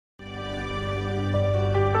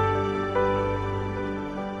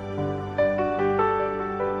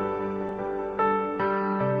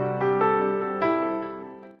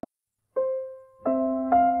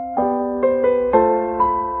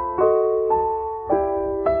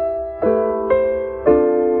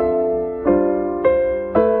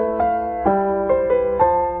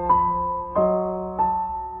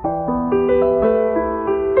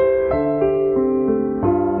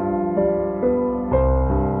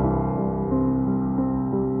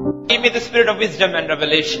Give me the spirit of wisdom and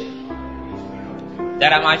revelation,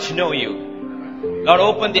 that I might know you. Lord,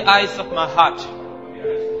 open the eyes of my heart,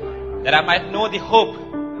 that I might know the hope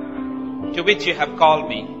to which you have called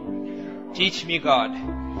me. Teach me, God,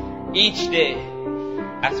 each day,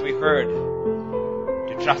 as we heard,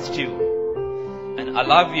 to trust you and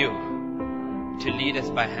allow you to lead us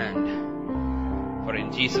by hand. For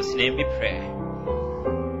in Jesus' name we pray.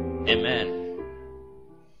 Amen.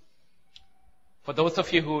 For those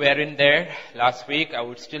of you who were in there last week, I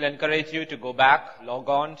would still encourage you to go back, log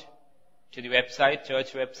on to the website,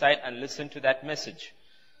 church website, and listen to that message.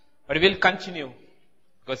 But we'll continue,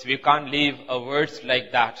 because we can't leave a verse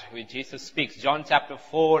like that which Jesus speaks. John chapter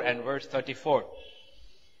 4 and verse 34.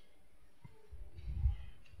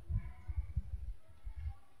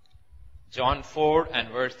 John 4 and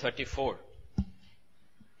verse 34.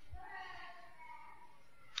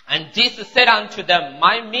 And Jesus said unto them,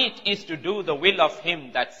 My meat is to do the will of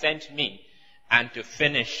him that sent me, and to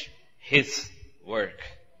finish his work.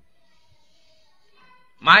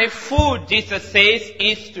 My food, Jesus says,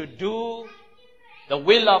 is to do the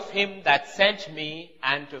will of him that sent me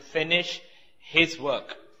and to finish his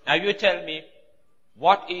work. Now you tell me,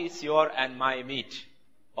 what is your and my meat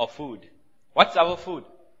or food? What's our food?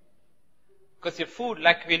 Because your food,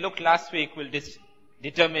 like we looked last week, will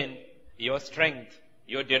determine your strength,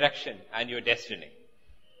 your direction, and your destiny.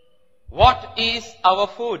 What is our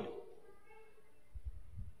food?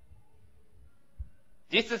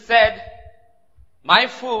 Jesus said, my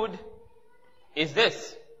food is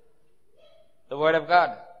this. The Word of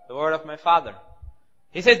God, the Word of my Father.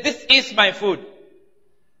 He says, this is my food.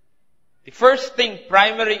 The first thing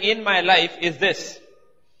primary in my life is this.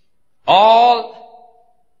 All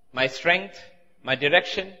my strength, my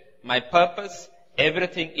direction, my purpose,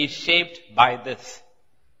 everything is shaped by this.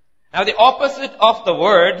 Now the opposite of the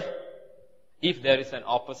word, if there is an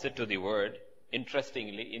opposite to the word,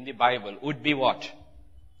 interestingly, in the Bible, would be what?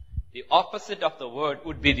 The opposite of the word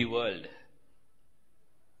would be the world.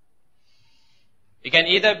 You can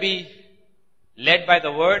either be led by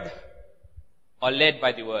the word or led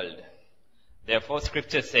by the world. Therefore,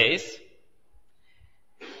 scripture says,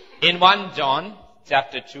 in 1 John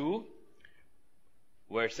chapter 2,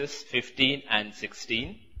 verses 15 and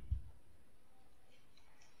 16,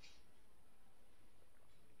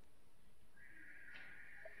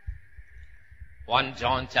 1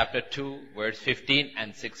 John chapter 2, verse 15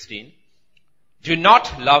 and 16. Do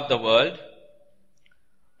not love the world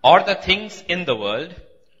or the things in the world,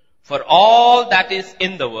 for all that is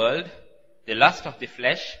in the world, the lust of the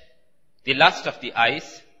flesh, the lust of the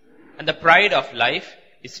eyes, and the pride of life,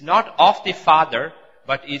 is not of the Father,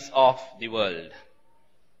 but is of the world.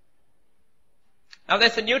 Now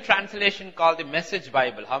there's a new translation called the Message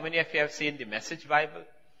Bible. How many of you have seen the Message Bible?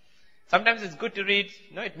 Sometimes it's good to read,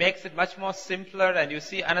 it makes it much more simpler and you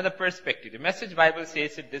see another perspective. The Message Bible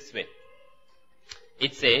says it this way.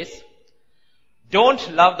 It says,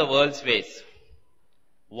 don't love the world's ways,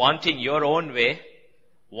 wanting your own way,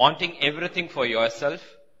 wanting everything for yourself,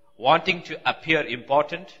 wanting to appear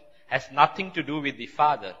important, has nothing to do with the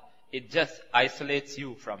Father. It just isolates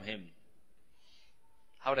you from Him.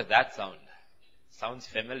 How does that sound? Sounds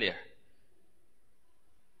familiar.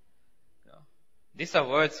 These are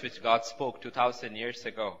words which God spoke 2,000 years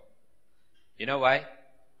ago. You know why?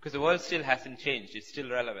 Because the world still hasn't changed. It's still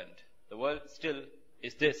relevant. The world still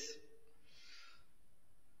is this.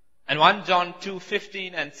 And 1 John 2,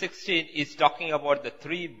 15 and 16 is talking about the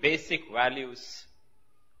three basic values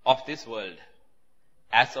of this world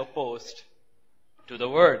as opposed to the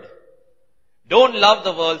Word. Don't love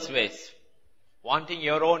the world's ways. Wanting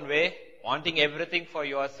your own way, wanting everything for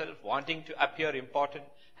yourself, wanting to appear important,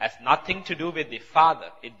 has nothing to do with the Father.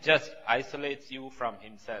 It just isolates you from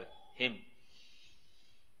Him.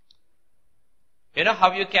 You know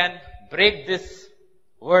how you can break this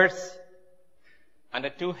verse under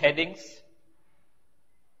two headings?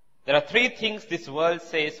 There are three things this world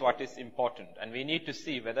says what is important, and we need to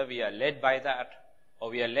see whether we are led by that or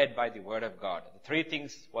we are led by the Word of God. The three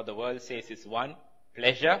things what the world says is: 1,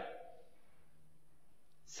 pleasure;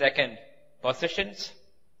 2, possessions;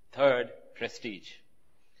 3, prestige.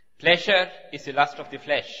 Pleasure is the lust of the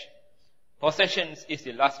flesh. Possessions is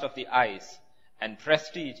the lust of the eyes. And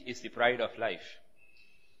prestige is the pride of life.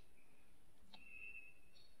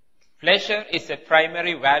 Pleasure is a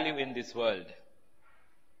primary value in this world.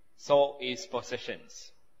 So is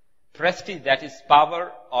possessions. Prestige, that is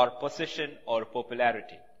power or position or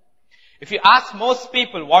popularity. If you ask most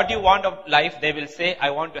people, what do you want of life? They will say,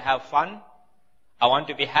 I want to have fun. I want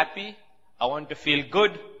to be happy. I want to feel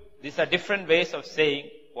good. These are different ways of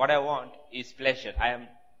saying, what I want is pleasure. I am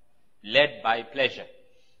led by pleasure.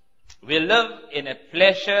 We live in a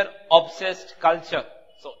pleasure-obsessed culture.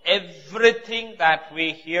 So everything that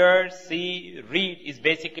we hear, see, read is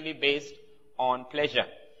basically based on pleasure.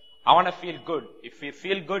 I want to feel good. If you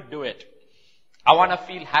feel good, do it. I want to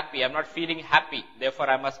feel happy. I'm not feeling happy. Therefore,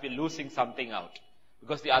 I must be losing something out.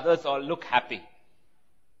 Because the others all look happy.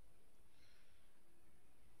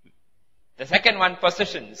 The second one,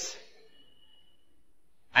 possessions.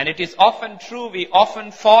 And it is often true, we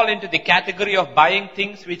often fall into the category of buying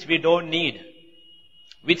things which we don't need.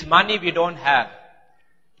 With money we don't have.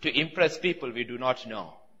 To impress people we do not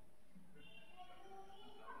know.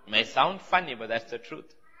 It may sound funny, but that's the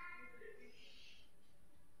truth.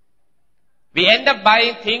 We end up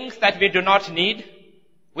buying things that we do not need.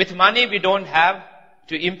 With money we don't have.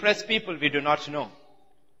 To impress people we do not know.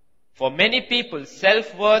 For many people,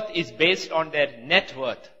 self-worth is based on their net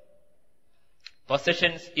worth.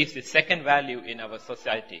 Possessions is the second value in our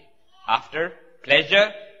society. After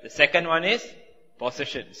pleasure, the second one is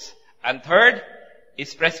possessions. And third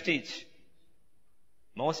is prestige.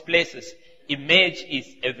 Most places, image is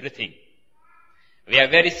everything. We are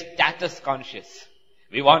very status conscious.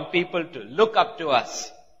 We want people to look up to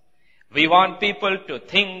us. We want people to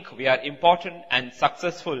think we are important and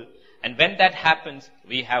successful. And when that happens,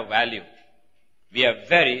 we have value. We are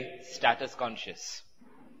very status conscious.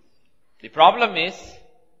 The problem is,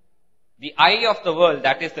 the eye of the world,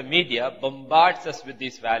 that is the media, bombards us with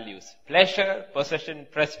these values. Pleasure, possession,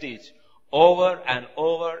 prestige. Over and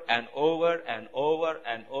over and over and over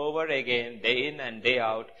and over again, day in and day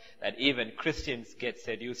out, that even Christians get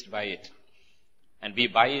seduced by it. And we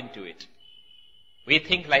buy into it. We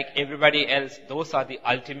think like everybody else, those are the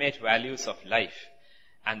ultimate values of life.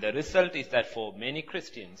 And the result is that for many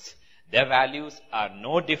Christians, their values are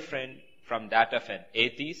no different from that of an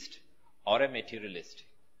atheist or a materialist.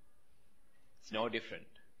 It's no different.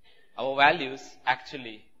 Our values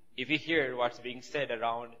actually, if we hear what's being said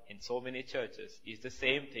around in so many churches, is the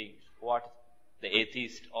same thing what the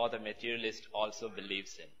atheist or the materialist also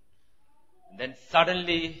believes in. And then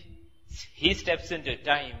suddenly he steps into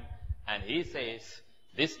time and he says,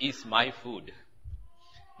 this is my food.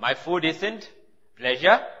 My food isn't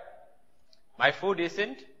pleasure. My food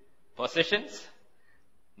isn't possessions.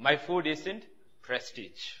 My food isn't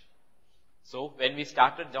prestige. So when we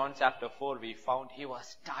started John chapter 4, we found he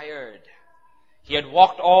was tired. He had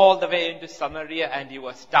walked all the way into Samaria and he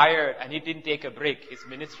was tired and he didn't take a break. His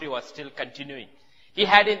ministry was still continuing. He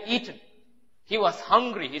hadn't eaten. He was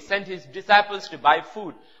hungry. He sent his disciples to buy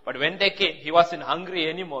food. But when they came, he wasn't hungry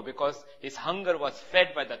anymore because his hunger was fed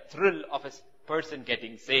by the thrill of a person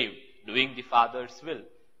getting saved, doing the Father's will.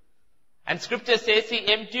 And scripture says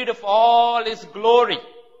he emptied of all his glory,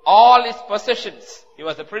 all his possessions. He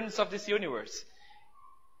was the prince of this universe.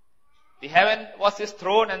 The heaven was his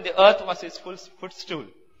throne and the earth was his footstool.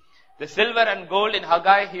 The silver and gold in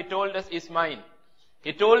Haggai, he told us, is mine.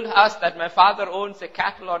 He told us that my father owns a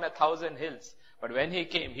cattle on 1,000 hills. But when he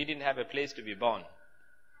came, he didn't have a place to be born.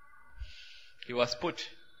 He was put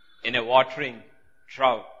in a watering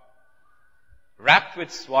trough, wrapped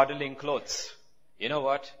with swaddling clothes. You know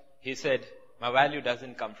what? He said, my value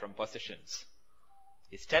doesn't come from possessions.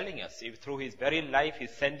 He's telling us, through his very life,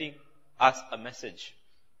 he's sending us a message.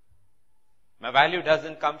 My value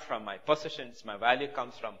doesn't come from my possessions. My value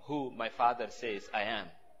comes from who my Father says I am.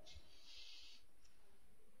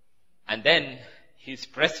 And then his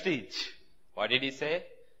prestige. What did he say?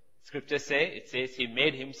 Scripture it says he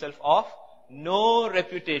made himself of no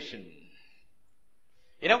reputation.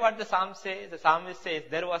 You know what the psalm says? The psalmist says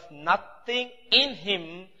there was nothing in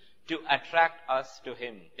him to attract us to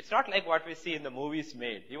him. It's not like what we see in the movies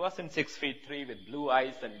made. He wasn't 6'3" with blue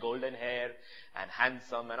eyes and golden hair and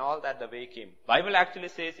handsome and all that the way he came. Bible actually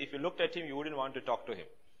says if you looked at him, you wouldn't want to talk to him.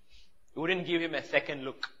 You wouldn't give him a second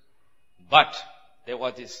look. But there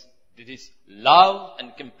was this love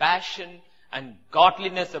and compassion and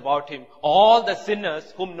godliness about him. All the sinners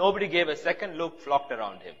whom nobody gave a second look flocked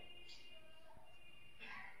around him.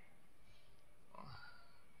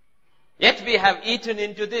 Yet we have eaten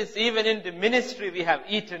into this. Even in the ministry we have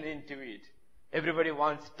eaten into it. Everybody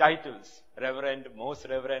wants titles. Reverend, most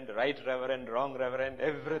reverend, right reverend, wrong reverend,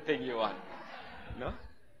 everything you want. No?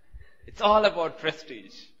 It's all about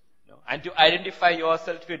prestige. No? And to identify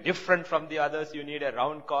yourself to be different from the others, you need a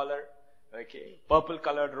round collar, okay, purple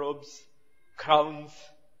colored robes, crowns.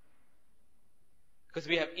 Because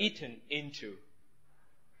we have eaten into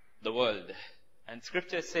the world. And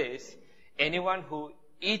scripture says, anyone who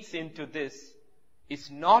eats into this is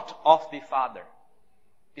not of the Father.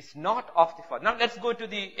 Is not of the Father. Now let's go to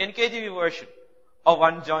the NKJV version of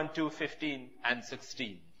 1 John 2:15 and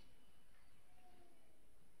 16.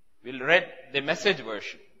 We'll read the Message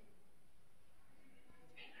version.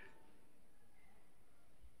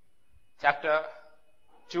 chapter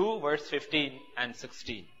 2, verse 15 and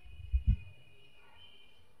 16.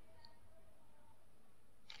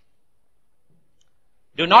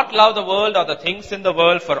 Do not love the world or the things in the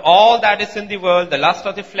world, for all that is in the world, the lust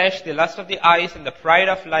of the flesh, the lust of the eyes, and the pride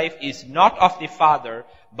of life is not of the Father,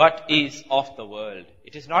 but is of the world.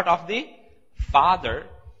 It is not of the Father,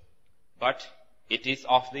 but it is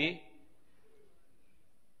of the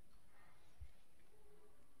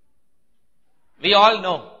We all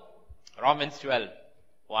know Romans 12,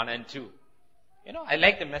 1 and 2. You know, I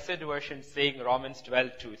like the Message version saying Romans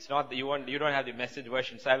 12, 2. It's not that you don't have the Message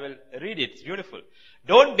version, so I will read it. It's beautiful.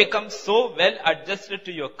 Don't become so well adjusted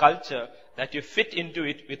to your culture that you fit into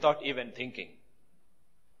it without even thinking.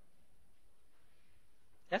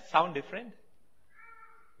 That sound different?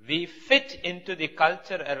 We fit into the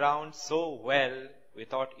culture around so well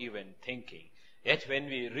without even thinking. Yet when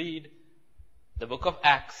we read the book of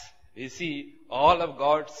Acts, we see all of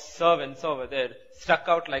God's servants over there stuck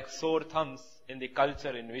out like sore thumbs in the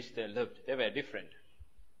culture in which they lived. They were different.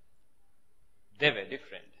 They were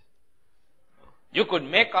different. You could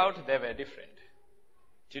make out they were different.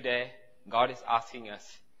 Today, God is asking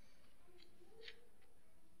us,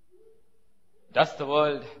 does the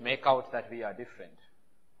world make out that we are different?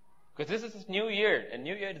 Because this is a new year. A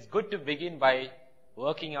new year is good to begin by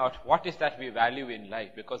working out what is that we value in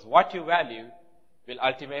life. Because what you value will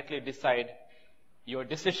ultimately decide your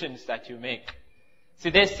decisions that you make.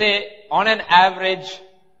 See, they say on an average,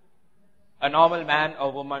 a normal man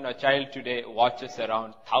or woman or child today watches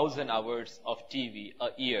around 1,000 hours of TV a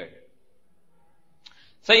year.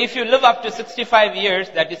 So if you live up to 65 years,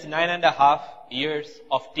 that is 9.5 years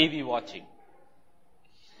of TV watching.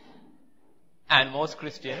 And most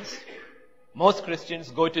Christians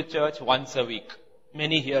go to church once a week.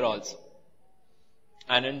 Many here also.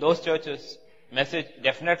 And in those churches, message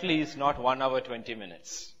definitely is not 1 hour 20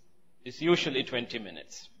 minutes. It's usually 20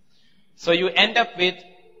 minutes. So you end up with,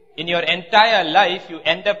 in your entire life, you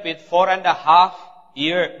end up with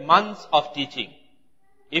 4.5 months of teaching.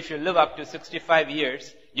 If you live up to 65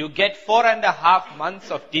 years, you get 4.5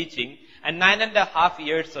 months of teaching and 9.5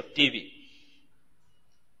 years of TV.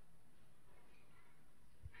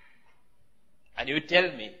 And you tell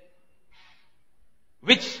me,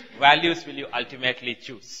 which values will you ultimately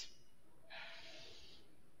choose?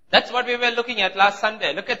 That's what we were looking at last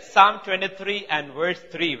Sunday. Look at Psalm 23 and verse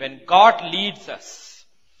 3. When God leads us,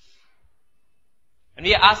 and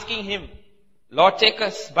we are asking Him, Lord, take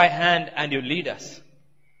us by hand and you lead us.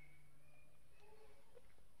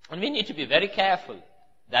 And we need to be very careful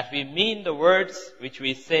that we mean the words which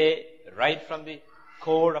we say right from the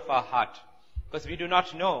core of our heart. Because we do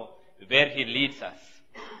not know where He leads us.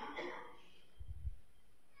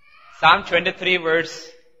 Psalm 23 verse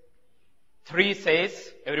 3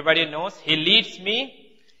 says, everybody knows, He leads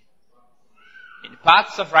me in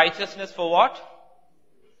paths of righteousness for what?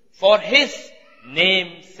 For His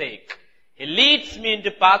name's sake. He leads me into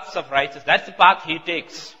paths of righteousness. That's the path He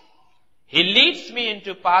takes. He leads me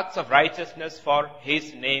into paths of righteousness for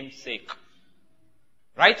His name's sake.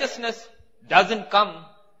 Righteousness doesn't come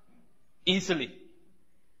easily.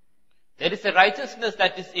 There is a righteousness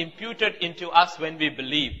that is imputed into us when we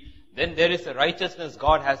believe. Then there is a righteousness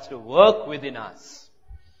God has to work within us.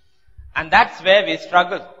 And that's where we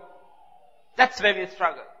struggle. That's where we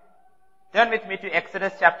struggle. Turn with me to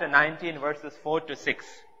Exodus chapter 19 verses 4 to 6.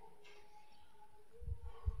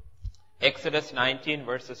 Exodus 19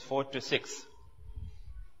 verses 4 to 6.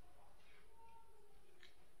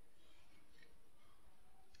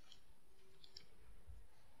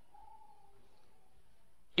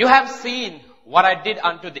 You have seen what I did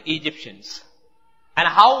unto the Egyptians, and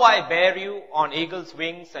how I bare you on eagle's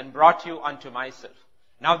wings and brought you unto myself.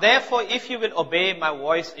 Now therefore, if you will obey my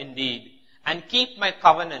voice indeed, and keep my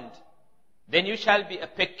covenant, then you shall be a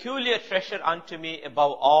peculiar treasure unto me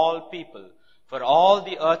above all people, for all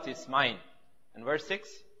the earth is mine. And verse 6.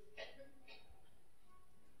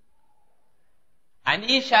 And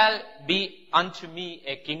ye shall be unto me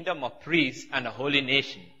a kingdom of priests and a holy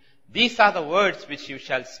nation. These are the words which you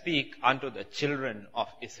shall speak unto the children of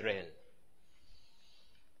Israel.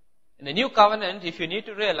 In the new covenant, if you need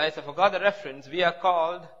to realize, I forgot the reference, we are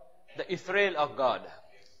called the Israel of God.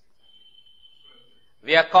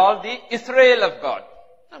 We are called the Israel of God.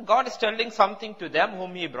 And God is telling something to them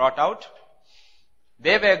whom He brought out.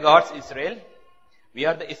 They were God's Israel. We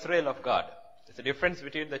are the Israel of God. There's a difference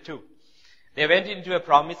between the two. They went into a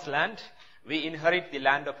promised land. We inherit the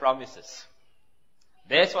land of promises.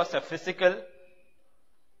 Theirs was a physical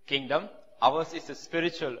kingdom. Ours is a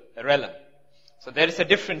spiritual realm. So there is a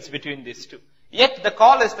difference between these two. Yet the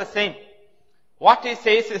call is the same. What He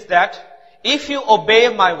says is that if you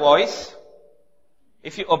obey my voice,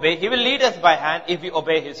 if you obey, he will lead us by hand if we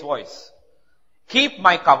obey his voice. Keep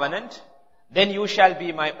my covenant, then you shall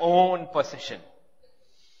be my own possession.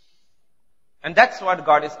 And that's what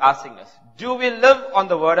God is asking us. Do we live on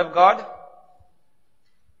the word of God?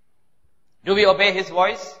 Do we obey his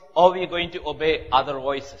voice? Or are we going to obey other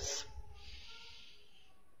voices?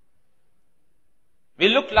 We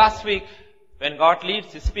looked last week, when God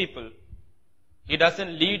leads his people, he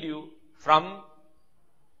doesn't lead you from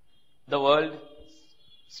the world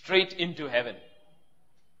straight into heaven.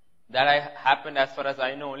 That happened, as far as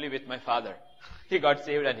I know, only with my father. He got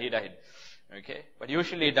saved and he died. Okay? But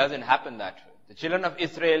usually it doesn't happen that way. The children of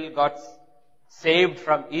Israel got saved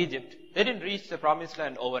from Egypt. They didn't reach the promised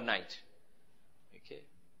land overnight. Okay?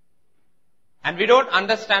 And we don't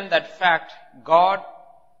understand that fact. God,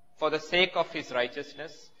 for the sake of his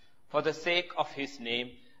righteousness, for the sake of his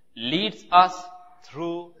name, leads us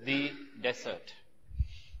through the desert.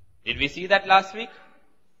 Did we see that last week?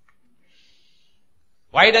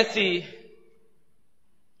 Why does he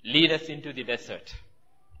lead us into the desert?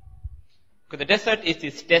 Because the desert is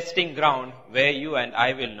this testing ground where you and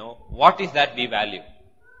I will know what is that we value.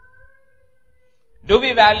 Do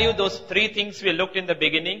we value those three things we looked in the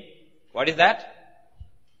beginning? What is that?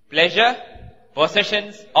 Pleasure,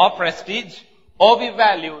 possessions, or prestige? Or we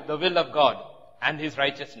value the will of God and his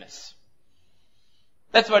righteousness?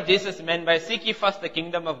 That's what Jesus meant by seek ye first the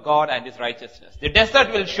kingdom of God and his righteousness. The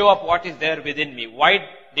desert will show up what is there within me. Why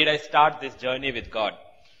did I start this journey with God?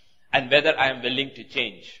 And whether I am willing to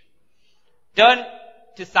change. Turn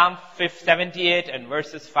to Psalm 78 and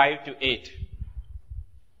verses 5 to 8.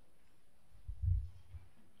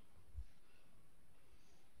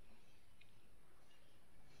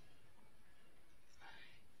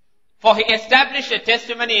 For he established a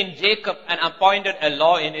testimony in Jacob and appointed a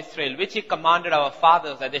law in Israel, which he commanded our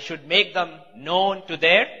fathers that they should make them known to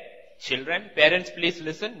their children. Parents, please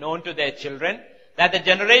listen, known to their children, that the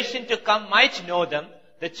generation to come might know them,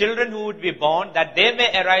 the children who would be born, that they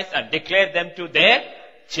may arise and declare them to their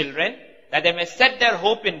children, that they may set their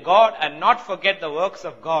hope in God and not forget the works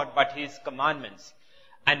of God, but his commandments,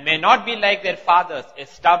 and may not be like their fathers, a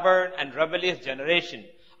stubborn and rebellious generation,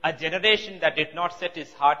 a generation that did not set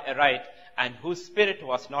his heart aright and whose spirit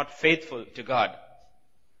was not faithful to God.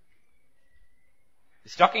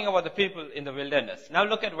 He's talking about the people in the wilderness. Now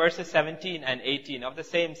look at verses 17 and 18 of the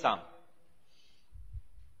same psalm.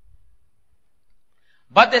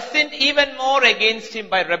 But they sinned even more against him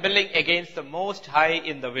by rebelling against the Most High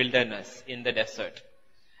in the wilderness, in the desert.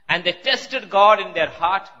 And they tested God in their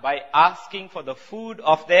heart by asking for the food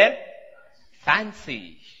of their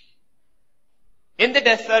fancy. In the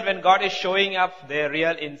desert, when God is showing up their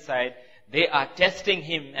real inside, they are testing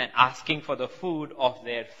him and asking for the food of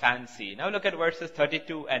their fancy. Now look at verses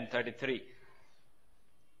 32 and 33.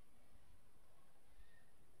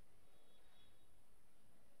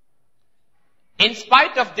 In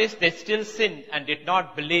spite of this, they still sinned and did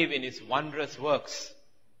not believe in his wondrous works.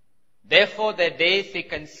 Therefore their days they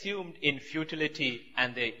consumed in futility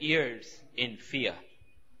and their years in fear.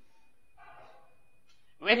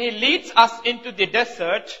 When he leads us into the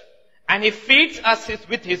desert and he feeds us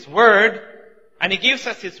with his word, and he gives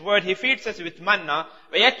us his word, he feeds us with manna,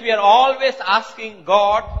 yet we are always asking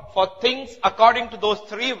God for things according to those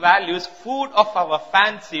three values, food of our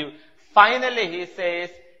fancy. Finally, he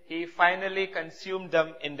says, he finally consumed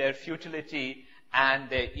them in their futility and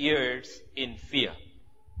their years in fear.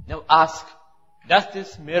 Now ask, does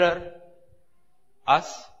this mirror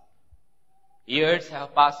us? Years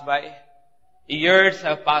have passed by. Years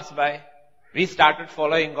have passed by. We started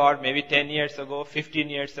following God maybe 10 years ago, 15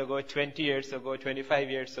 years ago, 20 years ago, 25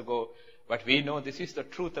 years ago. But we know this is the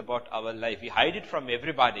truth about our life. We hide it from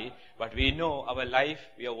everybody, but we know our life,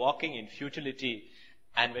 we are walking in futility.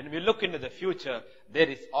 And when we look into the future, there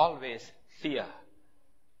is always fear.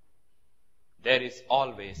 There is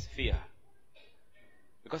always fear.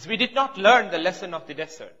 Because we did not learn the lesson of the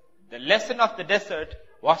desert. The lesson of the desert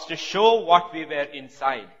was to show what we were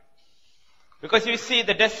inside. Because you see,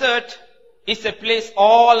 the desert is a place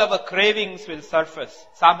all our cravings will surface.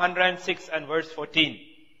 Psalm 106 and verse 14.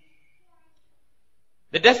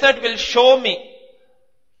 The desert will show me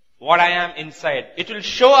what I am inside. It will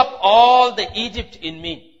show up all the Egypt in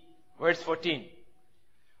me. Verse 14.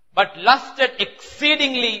 But lusted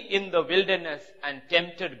exceedingly in the wilderness and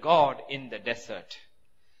tempted God in the desert.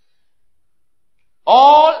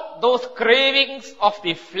 All those cravings of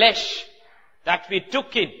the flesh that we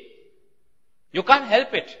took in, you can't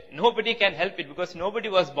help it. Nobody can help it because nobody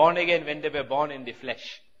was born again when they were born in the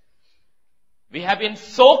flesh. We have been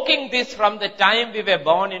soaking this from the time we were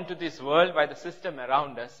born into this world by the system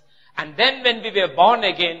around us. And then when we were born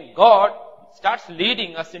again, God starts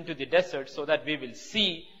leading us into the desert so that we will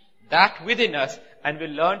see that within us and will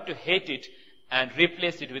learn to hate it and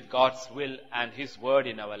replace it with God's will and His word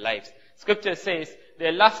in our lives. Scripture says,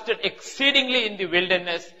 they lusted exceedingly in the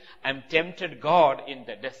wilderness and tempted God in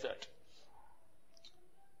the desert.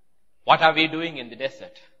 What are we doing in the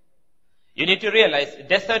desert? You need to realize,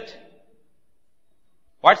 desert,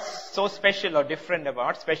 what's so special or different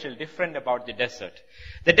about the desert?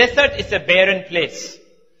 The desert is a barren place.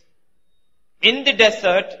 In the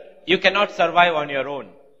desert, you cannot survive on your own.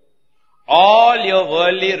 All your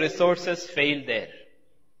worldly resources fail there.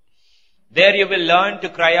 There you will learn to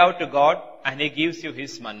cry out to God and He gives you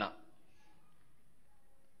His manna.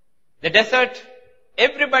 The desert,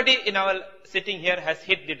 everybody in our sitting here has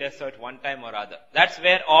hit the desert one time or other. That's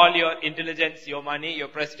where all your intelligence, your money, your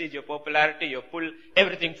prestige, your popularity, your pull,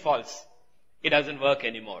 everything falls. It doesn't work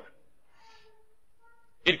anymore.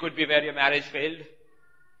 It could be where your marriage failed,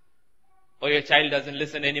 or your child doesn't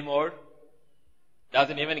listen anymore,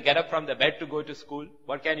 doesn't even get up from the bed to go to school.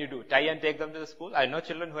 What can you do? Tie and take them to the school? I know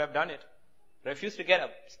children who have done it. Refuse to get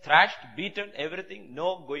up. Thrashed, beaten, everything.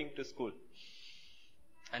 No going to school.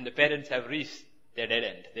 And the parents have reached their dead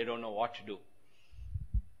end. They don't know what to do.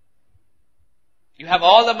 You have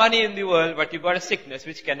all the money in the world, but you got a sickness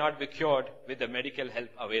which cannot be cured with the medical help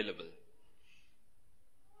available.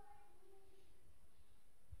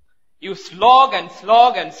 You slog and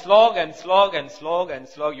slog and slog and slog and slog and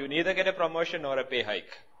slog. You neither get a promotion or a pay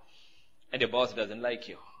hike. And your boss doesn't like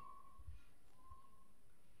you.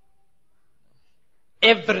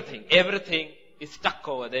 Everything is stuck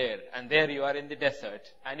over there. And there you are in the desert.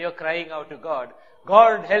 And you're crying out to God,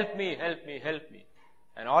 God, help me, help me, help me.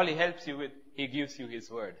 And all He helps you with, He gives you His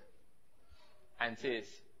word. And says,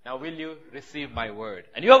 now will you receive my word?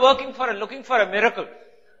 And you are looking for a miracle.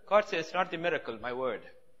 God says, not the miracle, my word.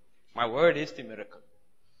 My word is the miracle.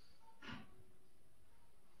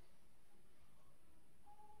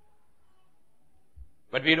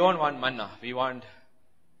 But we don't want manna. We want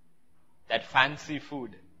that fancy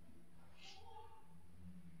food.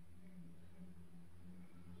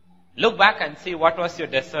 Look back and see what was your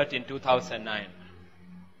desert in 2009.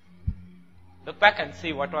 Look back and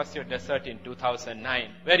see what was your desert in 2009.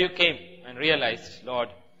 Where you came and realized, Lord,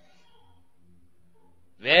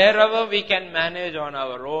 wherever we can manage on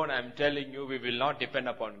our own, I'm telling you, we will not depend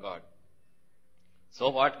upon God. So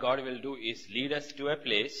what God will do is lead us to a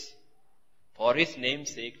place, for His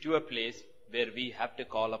name's sake, to a place where we have to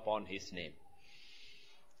call upon His name.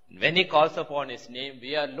 When He calls upon His name,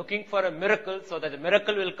 we are looking for a miracle so that the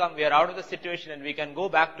miracle will come. We are out of the situation and we can go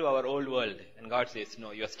back to our old world. And God says,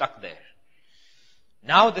 no, you're stuck there.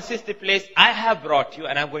 Now this is the place I have brought you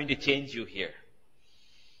and I'm going to change you here.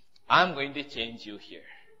 I'm going to change you here.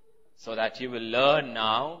 So that you will learn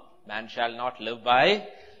now, man shall not live by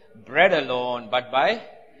bread alone, but by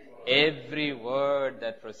every word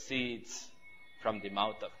that proceeds from the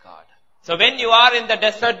mouth of God. So when you are in the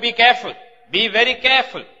desert, be careful. Be very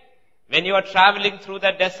careful. When you are traveling through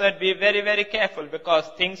the desert, be very, very careful because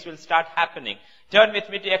things will start happening. Turn with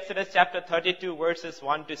me to Exodus chapter 32 verses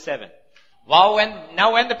 1 to 7.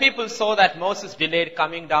 Now when the people saw that Moses delayed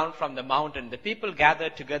coming down from the mountain, the people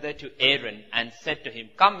gathered together to Aaron and said to him,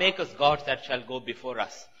 come make us gods that shall go before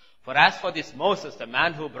us. For as for this Moses, the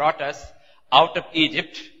man who brought us out of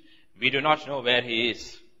Egypt, we do not know where he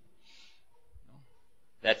is.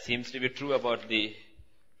 That seems to be true about the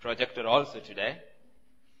projector also today.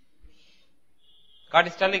 God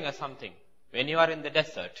is telling us something. When you are in the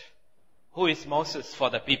desert, who is Moses for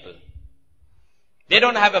the people? They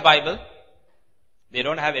don't have a Bible. They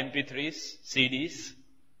don't have MP3s, CDs,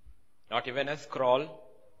 not even a scroll.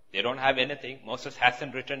 They don't have anything. Moses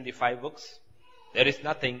hasn't written the 5 books. There is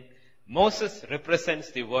nothing. Moses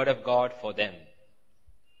represents the word of God for them.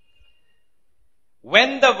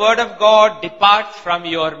 When the word of God departs from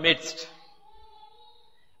your midst,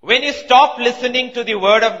 when you stop listening to the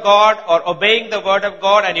word of God or obeying the word of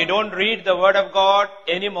God and you don't read the word of God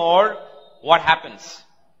anymore, what happens?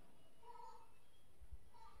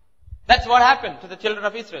 That's what happened to the children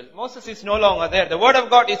of Israel. Moses is no longer there. The word of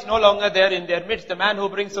God is no longer there in their midst. The man who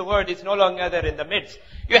brings the word is no longer there in the midst.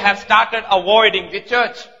 You have started avoiding the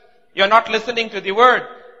church. You're not listening to the word.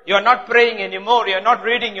 You're not praying anymore. You're not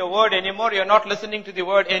reading your word anymore. You're not listening to the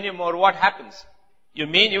word anymore. What happens? You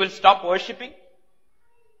mean you will stop worshipping?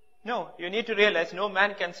 No, you need to realize no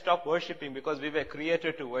man can stop worshipping because we were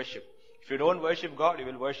created to worship. If you don't worship God, you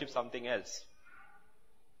will worship something else.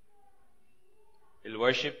 You'll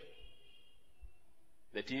worship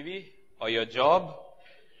the TV or your job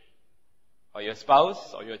or your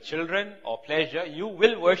spouse, or your children, or pleasure, you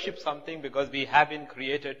will worship something because we have been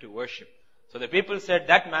created to worship. So the people said,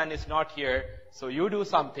 that man is not here, so you do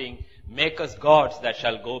something, make us gods that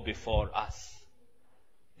shall go before us.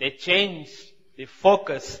 They changed the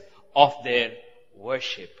focus of their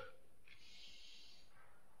worship.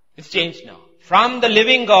 It's changed now. From the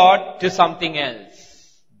living God to something else.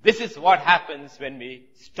 This is what happens when we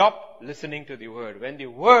stop listening to the word. When the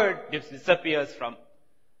word disappears from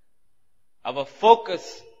our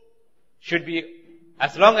focus should be,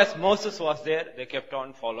 as long as Moses was there, they kept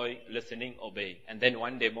on following, listening, obeying. And then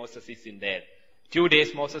one day Moses is in there. 2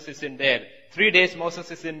 days Moses is in there. 3 days Moses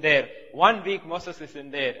is in there. 1 week Moses is in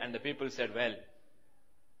there. And the people said, well,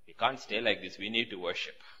 we can't stay like this. We need to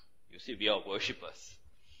worship. You see, we are worshippers.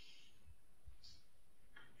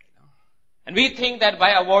 And we think that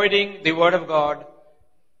by avoiding the word of God,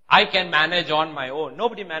 I can manage on my own.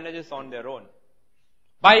 Nobody manages on their own.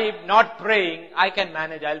 By not praying, I can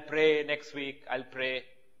manage. I'll pray next week. I'll pray.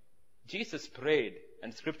 Jesus prayed,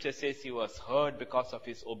 and scripture says he was heard because of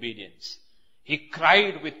his obedience. He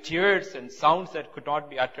cried with tears and sounds that could not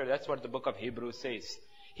be uttered. That's what the book of Hebrews says.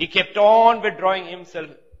 He kept on withdrawing himself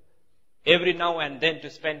every now and then to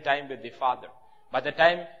spend time with the Father. By the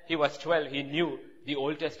time he was 12, he knew the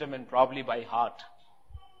Old Testament probably by heart.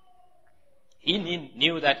 He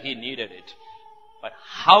knew that he needed it. But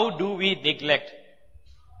how do we neglect?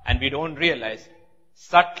 And we don't realize.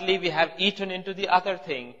 Subtly we have eaten into the other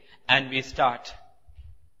thing and we start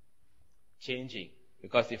changing.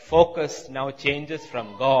 Because the focus now changes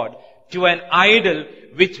from God to an idol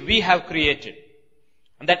which we have created.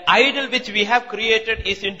 And that idol which we have created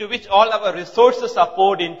is into which all our resources are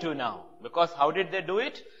poured into now. Because how did they do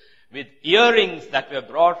it? With earrings that were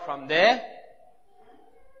brought from there.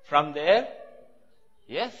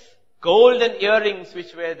 Yes. Golden earrings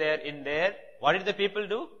which were there in there. What did the people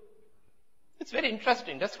do? It's very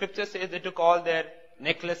interesting. The scripture says they took all their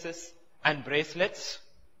necklaces and bracelets.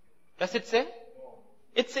 Does it say?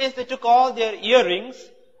 It says they took all their earrings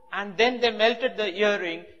and then they melted the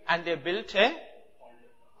earring and they built a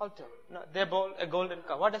altar. No, they built a golden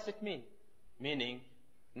calf. What does it mean? Meaning,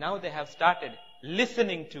 now they have started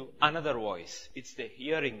listening to another voice. It's the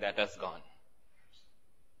hearing that has gone.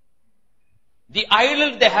 The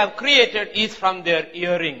idol they have created is from their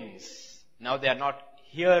earrings. Now they are not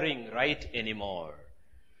hearing right anymore.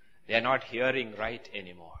 They are not hearing right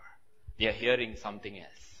anymore. They are hearing something else.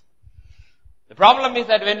 The problem is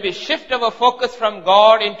that when we shift our focus from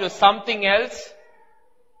God into something else,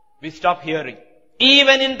 we stop hearing.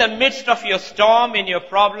 Even in the midst of your storm, in your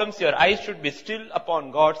problems, your eyes should be still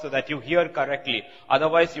upon God so that you hear correctly.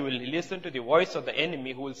 Otherwise, you will listen to the voice of the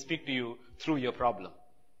enemy who will speak to you through your problem.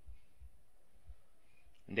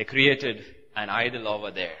 They created an idol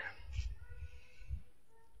over there.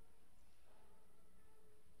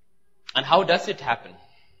 And how does it happen?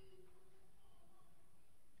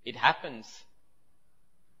 It happens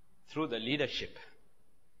through the leadership.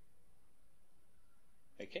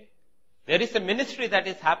 Okay? There is a ministry that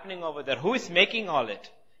is happening over there. Who is making all it?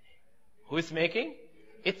 Who is making?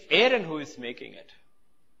 It's Aaron who is making it.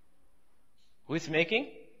 Who is making?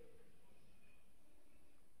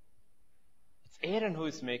 It's Aaron who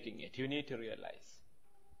is making it. You need to realize.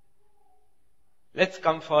 Let's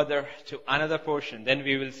come further to another portion. Then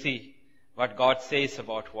we will see what God says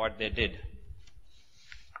about what they did.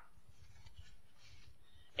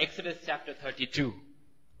 Exodus chapter 32,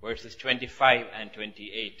 verses 25 and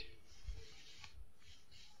 28.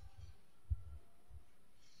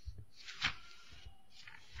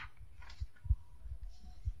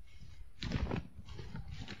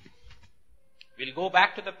 We'll go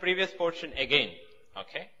back to the previous portion again.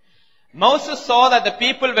 Okay? Moses saw that the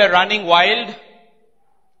people were running wild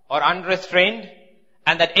or unrestrained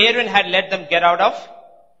and that Aaron had let them get out of.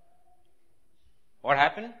 What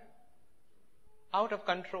happened? Out of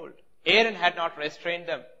control. Aaron had not restrained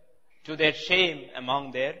them to their shame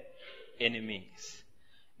among their enemies.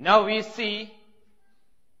 Now we see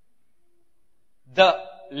the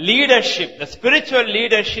leadership, the spiritual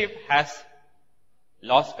leadership has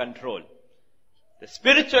lost control. The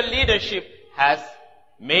spiritual leadership has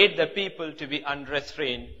made the people to be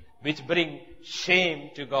unrestrained, which bring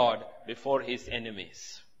shame to God before his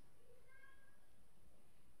enemies.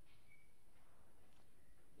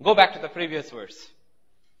 Go back to the previous verse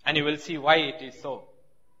and you will see why it is so.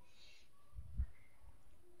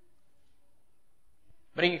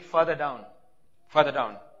 Bring it further down.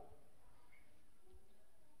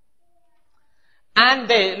 And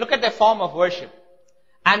they, look at the form of worship.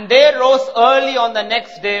 And they rose early on the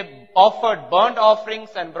next day, offered burnt offerings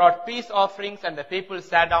and brought peace offerings, and the people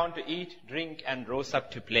sat down to eat, drink, and rose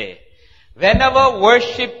up to play. Whenever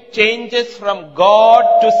worship changes from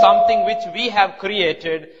God to something which we have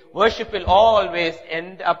created, worship will always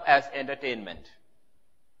end up as entertainment.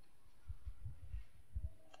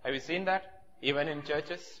 Have you seen that? Even in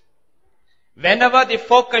churches? Whenever the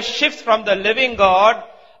focus shifts from the living God,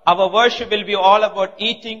 our worship will be all about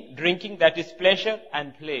eating, drinking, that is pleasure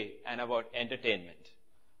and play, and about entertainment.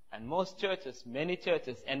 And most churches, many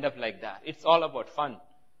churches end up like that. It's all about fun.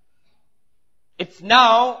 It's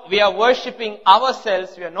now we are worshipping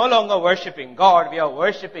ourselves. We are no longer worshipping God. We are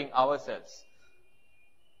worshipping ourselves.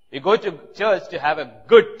 We go to church to have a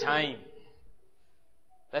good time.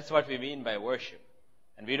 That's what we mean by worship.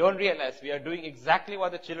 And we don't realize we are doing exactly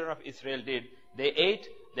what the children of Israel did. They ate,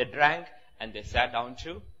 they drank, and they sat down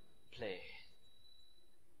to play.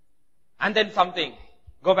 And then something.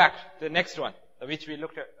 Go back to the next one, which we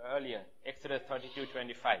looked at earlier. Exodus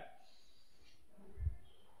 32:25.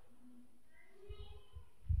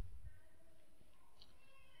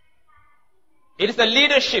 It is the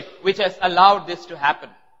leadership which has allowed this to happen.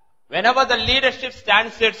 Whenever the leadership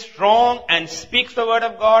stands there strong and speaks the word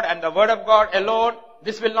of God and the word of God alone,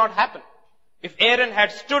 this will not happen. If Aaron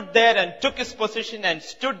had stood there and took his position and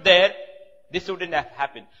stood there, this wouldn't have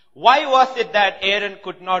happened. Why was it that Aaron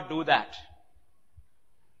could not do that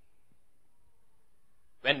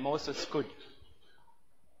when Moses could?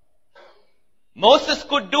 Moses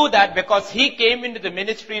could do that because he came into the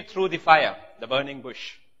ministry through the fire, the burning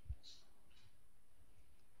bush.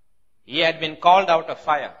 He had been called out of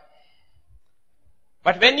fire.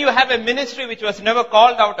 But when you have a ministry which was never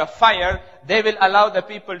called out of fire, they will allow the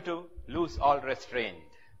people to lose all restraint.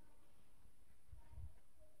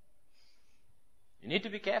 You need to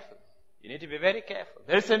be careful. You need to be very careful.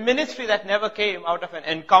 There is a ministry that never came out of an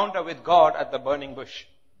encounter with God at the burning bush.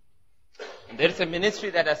 And there is a ministry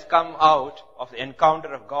that has come out of the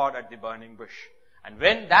encounter of God at the burning bush. And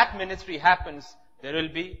when that ministry happens, there will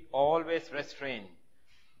be always restraint.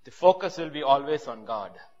 The focus will be always on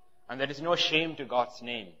God. And there is no shame to God's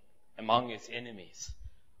name among his enemies.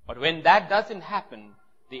 But when that doesn't happen,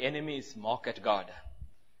 the enemies mock at God.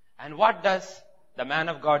 And what does the man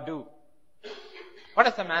of God do? What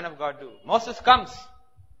does the man of God do? Moses comes.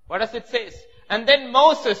 What does it say? And then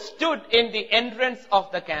Moses stood in the entrance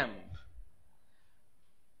of the camp.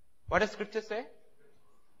 What does scripture say?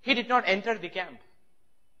 He did not enter the camp.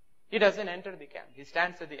 He doesn't enter the camp. He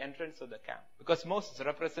stands at the entrance of the camp. Because Moses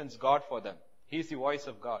represents God for them. He is the voice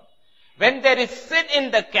of God. When there is sin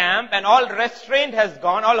in the camp and all restraint has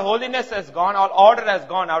gone, all holiness has gone, all order has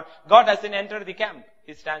gone out, God doesn't enter the camp.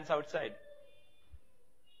 He stands outside.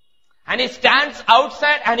 And he stands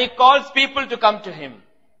outside and he calls people to come to him.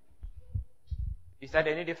 Is that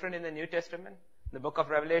any different in the New Testament? In the book of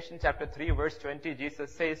Revelation chapter 3 verse 20,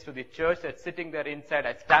 Jesus says to the church that's sitting there inside,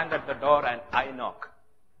 I stand at the door and I knock.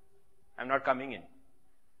 I'm not coming in.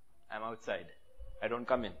 I'm outside. I don't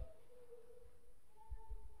come in.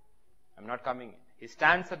 I'm not coming in. He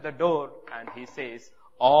stands at the door and he says,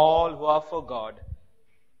 all who are for God,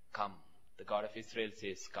 come. The God of Israel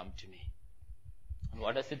says, come to me. And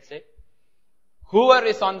what does it say? Whoever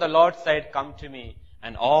is on the Lord's side, come to me.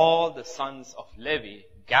 And all the sons of Levi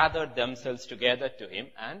gathered themselves together to him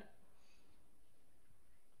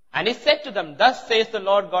and he said to them, thus says the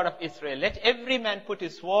Lord God of Israel, let every man put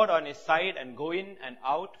his sword on his side and go in and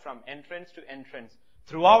out from entrance to entrance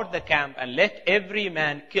throughout the camp, and let every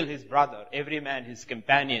man kill his brother, every man his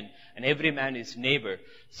companion, and every man his neighbor.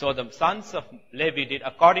 So the sons of Levi did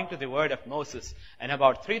according to the word of Moses, and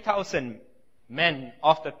about 3,000 men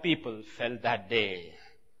of the people fell that day.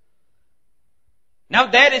 Now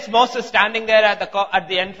there is Moses standing there at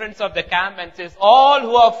the entrance of the camp and says, all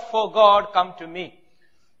who are for God, come to me.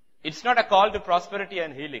 It's not a call to prosperity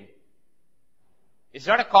and healing. It's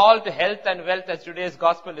not a call to health and wealth as today's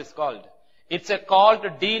gospel is called. It's a call to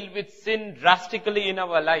deal with sin drastically in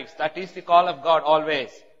our lives. That is the call of God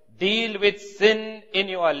always. Deal with sin in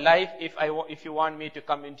your life if you want me to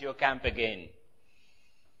come into your camp again.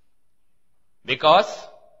 Because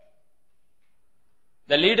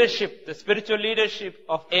the leadership, the spiritual leadership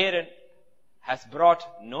of Aaron has brought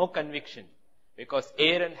no conviction. Because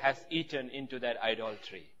Aaron has eaten into that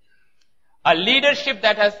idolatry. A leadership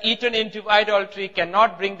that has eaten into idolatry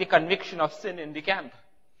cannot bring the conviction of sin in the camp.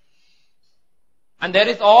 And there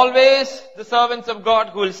is always the servants of God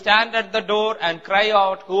who will stand at the door and cry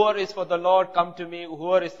out, whoever is for the Lord, come to me.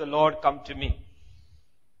 Whoever is the Lord, come to me.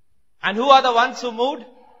 And who are the ones who moved?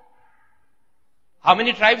 How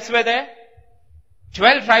many tribes were there?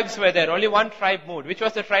 12 tribes were there. Only one tribe moved. Which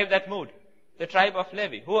was the tribe that moved? The tribe of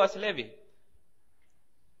Levi. Who was Levi?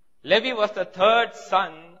 Levi was the third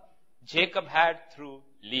son Jacob had through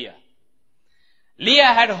Leah.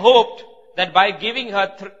 Leah had hoped that by giving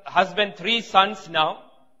her husband 3 sons now,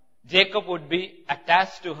 Jacob would be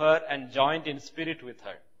attached to her and joined in spirit with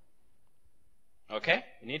her. Okay?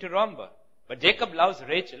 You need to remember. But Jacob loves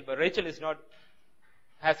Rachel, but Rachel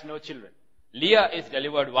has no children. Leah is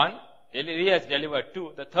delivered 1. Leah is delivered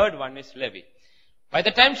 2. The third one is Levi. By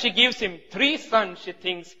the time she gives him 3 sons, she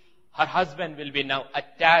thinks her husband will be now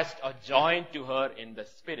attached or joined to her in the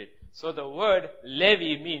spirit. So the word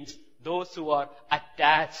Levi means those who are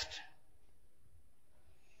attached.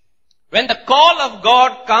 When the call of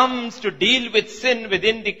God comes to deal with sin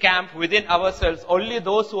within the camp, within ourselves, only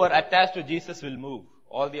those who are attached to Jesus will move.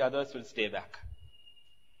 All the others will stay back.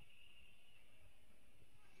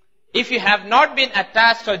 If you have not been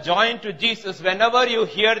attached or joined to Jesus, whenever you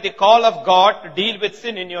hear the call of God to deal with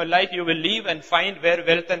sin in your life, you will leave and find where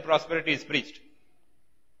wealth and prosperity is preached.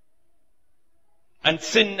 And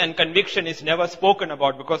sin and conviction is never spoken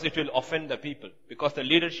about because it will offend the people. Because the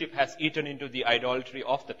leadership has eaten into the idolatry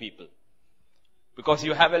of the people. Because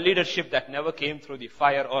you have a leadership that never came through the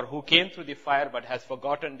fire, or who came through the fire but has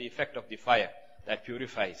forgotten the effect of the fire that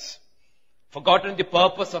purifies. Forgotten the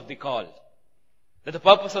purpose of the call. That the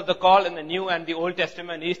purpose of the call in the New and the Old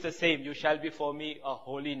Testament is the same. You shall be for me a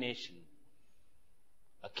holy nation.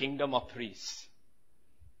 A kingdom of priests.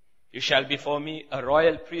 You shall be for me a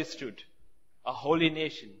royal priesthood. A holy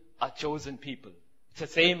nation. A chosen people. It's the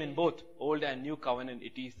same in both Old and New Covenant.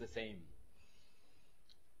 It is the same.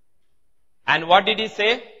 And what did he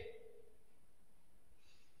say?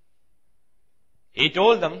 He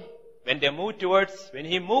told them, when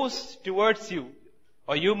he moves towards you,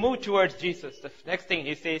 or you move towards Jesus, the next thing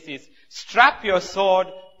he says is, strap your sword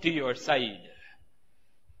to your side.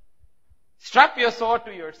 Strap your sword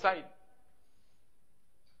to your side.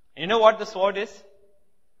 You know what the sword is?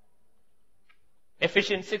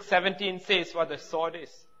 Ephesians 6:17 says what the sword is.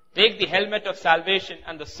 Take the helmet of salvation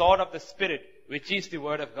and the sword of the Spirit, which is the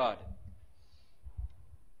word of God.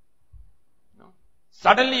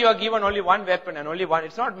 Suddenly you are given only one weapon and only one.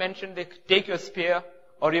 It's not mentioned that take your spear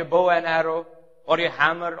or your bow and arrow or your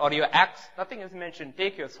hammer or your axe. Nothing is mentioned.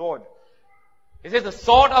 Take your sword. It says the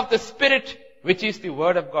sword of the Spirit, which is the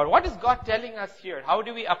word of God. What is God telling us here? How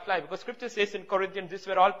do we apply? Because scripture says in Corinthians, this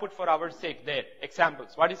were all put for our sake there.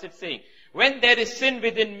 Examples. What is it saying? When there is sin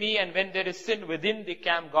within me and when there is sin within the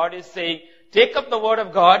camp, God is saying, take up the word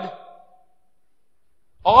of God.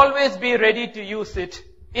 Always be ready to use it.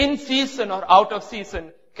 In season or out of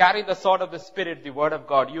season, carry the sword of the Spirit, the word of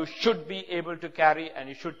God. You should be able to carry and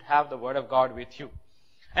you should have the word of God with you.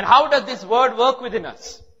 And how does this word work within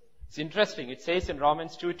us? It's interesting. It says in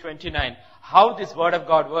Romans 2:29, how this word of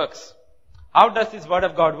God works. How does this word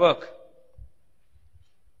of God work?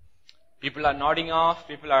 People are nodding off.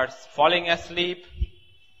 People are falling asleep.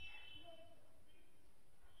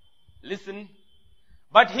 Listen.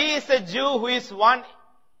 But he is a Jew who is one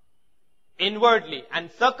inwardly, and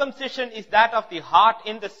circumcision is that of the heart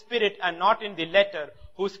in the spirit and not in the letter,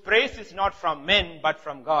 whose praise is not from men but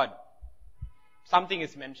from God. Something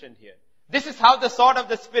is mentioned here. This is how the sword of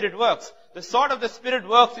the Spirit works. The sword of the Spirit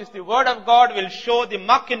works is the word of God will show the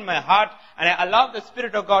muck in my heart and I allow the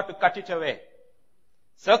Spirit of God to cut it away.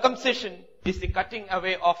 Circumcision is the cutting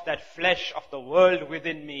away of that flesh of the world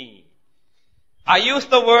within me. I use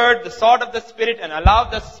the word, the sword of the Spirit, and allow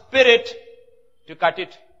the Spirit to cut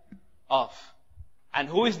it off. And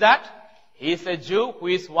who is that? He is a Jew who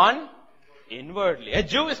is one inwardly. A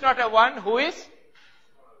Jew is not a one who is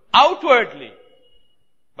outwardly.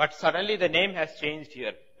 But suddenly the name has changed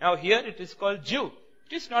here. Now here it is called Jew.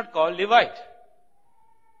 It is not called Levite.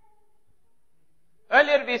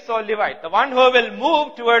 Earlier we saw Levite. The one who will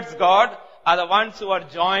move towards God are the ones who are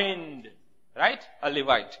joined. Right? A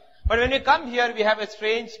Levite. But when we come here, we have a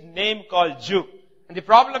strange name called Jew. And the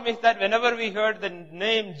problem is that whenever we heard the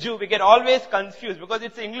name Jew, we get always confused because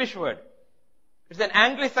it's an English word. It's an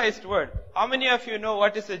anglicized word. How many of you know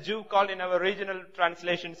what is a Jew called in our regional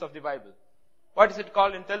translations of the Bible? What is it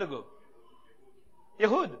called in Telugu?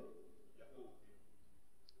 Yehud.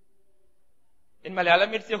 In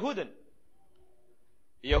Malayalam it's Yehudan.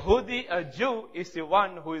 Yehudi, a Jew, is the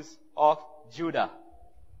one who is of Judah.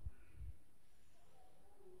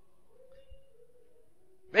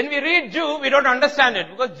 When we read Jew, we don't understand it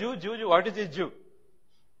because Jew, what is this Jew?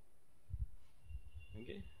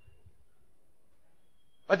 Okay.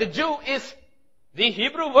 But the Jew is, the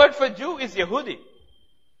Hebrew word for Jew is Yehudi.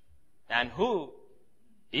 And who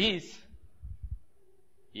is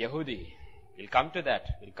Yehudi? We'll come to that.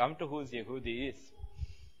 We'll come to who Yehudi is.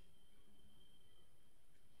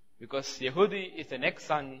 Because Yehudi is the next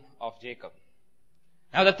son of Jacob.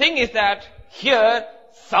 Now the thing is that here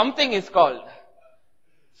something is called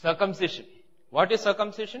circumcision. What is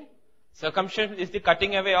circumcision? Circumcision is the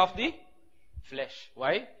cutting away of the flesh.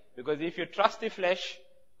 Why? Because if you trust the flesh,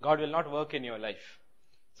 God will not work in your life.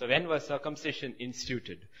 So when was circumcision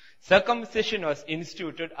instituted? Circumcision was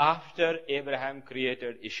instituted after Abraham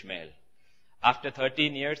created Ishmael. After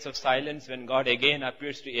 13 years of silence, when God again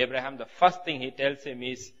appears to Abraham, the first thing he tells him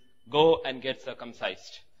is, go and get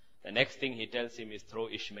circumcised. The next thing he tells him is, throw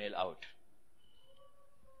Ishmael out.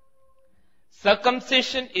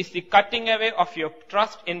 Circumcision is the cutting away of your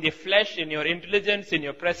trust in the flesh, in your intelligence, in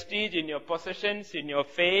your prestige, in your possessions, in your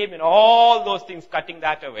fame, in all those things, cutting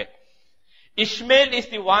that away. Ishmael is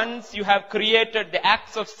the ones you have created, the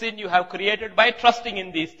acts of sin you have created by trusting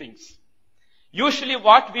in these things. Usually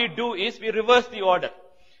what we do is we reverse the order.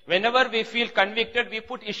 Whenever we feel convicted, we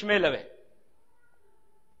put Ishmael away.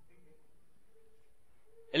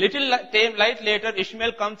 A little light later,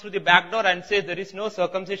 Ishmael comes through the back door and says there is no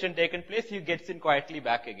circumcision taken place. He gets in quietly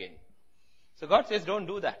back again. So God says, don't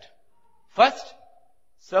do that. First,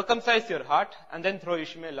 circumcise your heart and then throw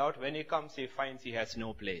Ishmael out. When he comes, he finds he has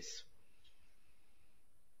no place.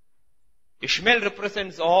 Ishmael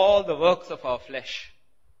represents all the works of our flesh.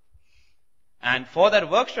 And for that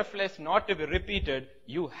works of flesh not to be repeated,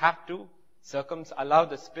 you have to allow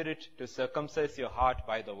the Spirit to circumcise your heart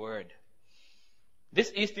by the Word. This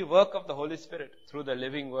is the work of the Holy Spirit through the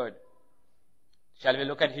living Word. Shall we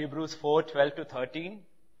look at Hebrews 4:12 to 13?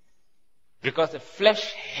 Because the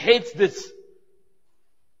flesh hates this.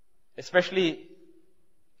 Especially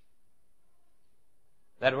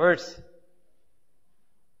that verse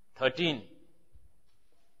 13.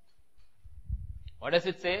 What does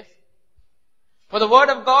it say? For the word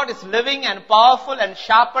of God is living and powerful and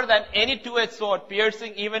sharper than any two-edged sword,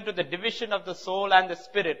 piercing even to the division of the soul and the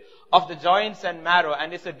spirit, of the joints and marrow,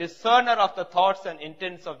 and is a discerner of the thoughts and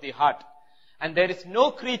intents of the heart. And there is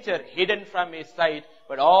no creature hidden from his sight,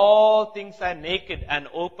 but all things are naked and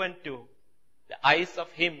open to the eyes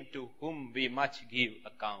of him to whom we must give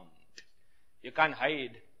account. You can't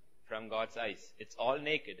hide from God's eyes. It's all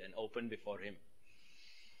naked and open before him.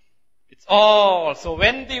 It's all. So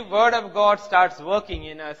when the word of God starts working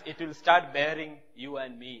in us, it will start bearing you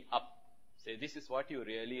and me up. Say, this is what you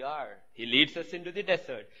really are. He leads us into the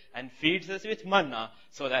desert and feeds us with manna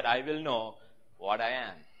so that I will know what I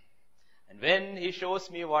am. And when he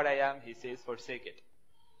shows me what I am, he says, forsake it.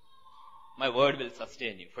 My word will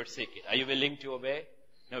sustain you. Forsake it. Are you willing to obey?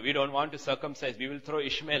 No, we don't want to circumcise. We will throw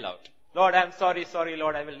Ishmael out. Lord, I'm sorry,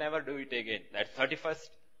 Lord, I will never do it again. That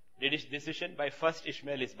 31st decision, by first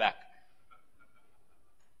Ishmael is back.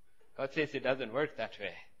 God says it doesn't work that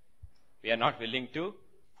way. We are not willing to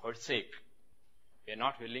forsake. We are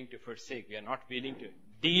not willing to forsake. We are not willing to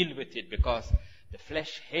deal with it because the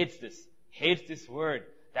flesh hates this word.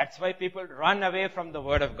 That's why people run away from the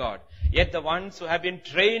word of God. Yet the ones who have been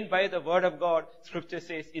trained by the word of God, Scripture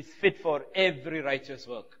says, is fit for every righteous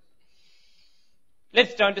work.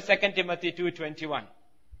 Let's turn to 2 Timothy 2:21.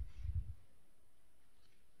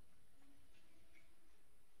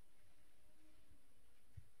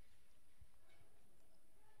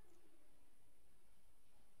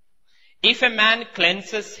 If a man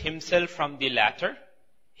cleanses himself from the latter,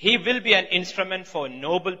 he will be an instrument for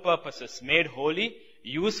noble purposes, made holy,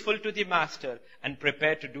 useful to the master, and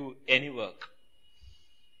prepared to do any work.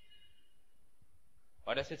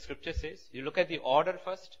 What does it Scripture says? You look at the order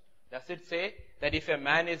first. Does it say that if a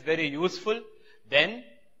man is very useful, then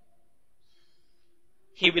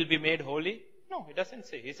he will be made holy? No, it doesn't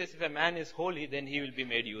say. He says if a man is holy, then he will be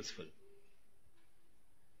made useful.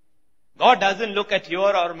 God doesn't look at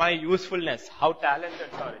your or my usefulness, how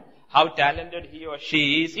talented he or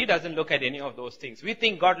she is. He doesn't look at any of those things. We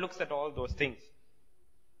think God looks at all those things.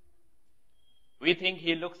 We think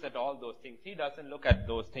he looks at all those things. He doesn't look at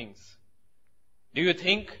those things. Do you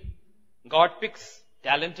think God picks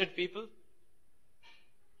talented people?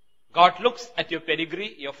 God looks at your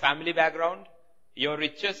pedigree, your family background, your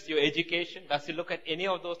riches, your education. Does he look at any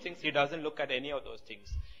of those things? He doesn't look at any of those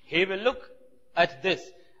things. He will look at this.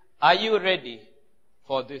 Are you ready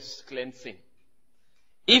for this cleansing?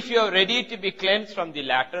 If you are ready to be cleansed from the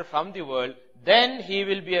latter, from the world, then he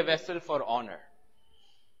will be a vessel for honor.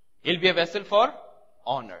 He'll be a vessel for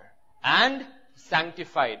honor and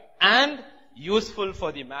sanctified and useful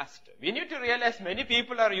for the master. We need to realize many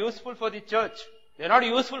people are useful for the church. They're not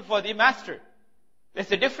useful for the master.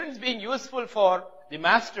 There's a difference being useful for the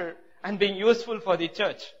master and being useful for the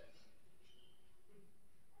church.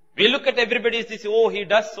 We look at everybody and say, oh, he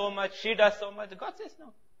does so much, she does so much. God says,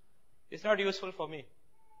 no, it's not useful for me.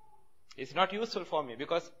 It's not useful for me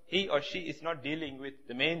because he or she is not dealing with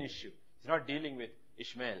the main issue. It's not dealing with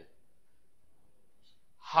Ishmael.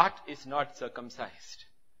 Heart is not circumcised.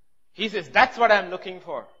 He says, that's what I'm looking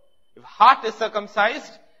for. If heart is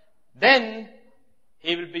circumcised, then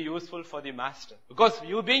he will be useful for the master. Because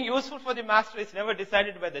you being useful for the master is never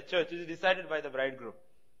decided by the church. It is decided by the bridegroom,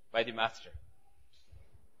 by the master.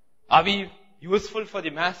 Are we useful for the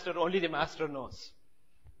master? Only the master knows.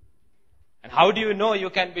 And how do you know you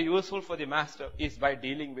can be useful for the master? Is by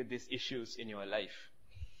dealing with these issues in your life.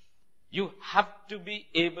 You have to be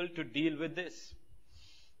able to deal with this.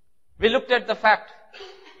 We looked at the fact.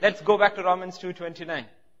 Let's go back to Romans 2:29.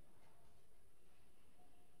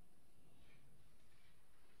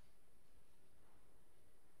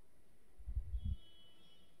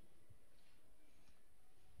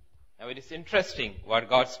 Now it is interesting what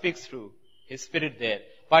God speaks through His Spirit there.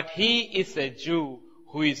 But He is a Jew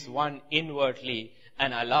who is one inwardly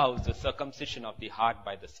and allows the circumcision of the heart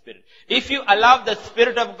by the Spirit. If you allow the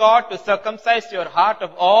Spirit of God to circumcise your heart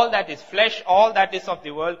of all that is flesh, all that is of the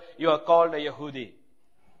world, you are called a Yehudi.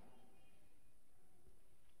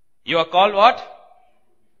 You are called what?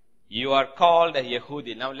 You are called a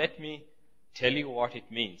Yehudi. Now let me tell you what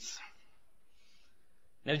it means.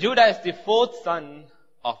 Now Judah is the fourth son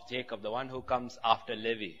of Jacob, the one who comes after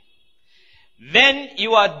Levi. When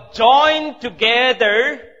you are joined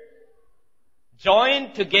together,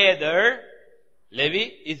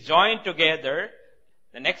 Levi is joined together,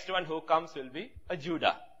 the next one who comes will be a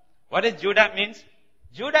Judah. What does Judah means?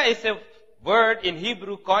 Judah is a word in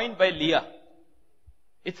Hebrew coined by Leah.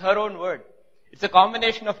 It's her own word. It's a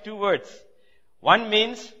combination of two words. One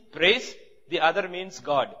means praise, the other means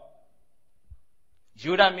God.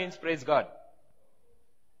 Judah means praise God.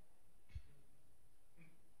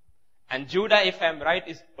 And Judah, if I am right,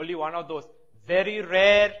 is only one of those very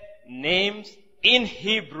rare names in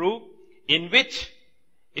Hebrew in which,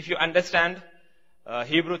 if you understand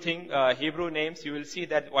Hebrew names, you will see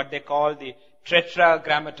that what they call the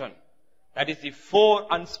tetragrammaton. That is the four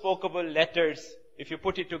unspeakable letters. If you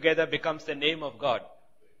put it together, becomes the name of God.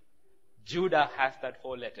 Judah has that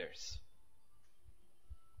 4 letters.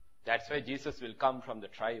 That's why Jesus will come from the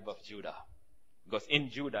tribe of Judah. Because in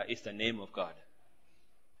Judah is the name of God.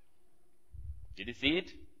 Did you see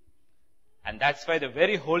it? And that's why the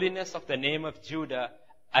very holiness of the name of Judah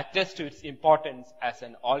attests to its importance as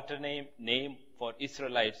an alternate name for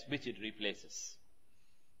Israelites, which it replaces.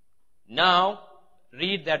 Now,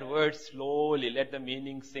 read that word slowly. Let the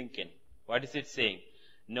meaning sink in. What is it saying?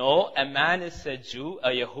 No, a man is a Jew, a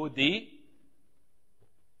Yehudi,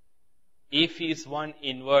 if he is one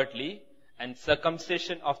inwardly, and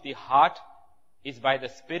circumcision of the heart is by the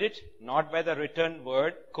Spirit, not by the written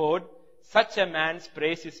word, code. Such a man's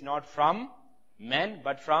praise is not from men,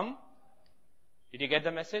 but from... Did you get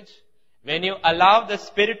the message? When you allow the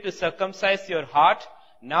Spirit to circumcise your heart,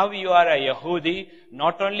 now you are a Yehudi,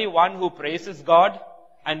 not only one who praises God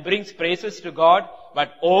and brings praises to God,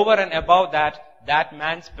 but over and above that, that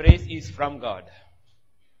man's praise is from God.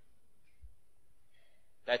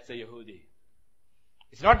 That's a Yehudi.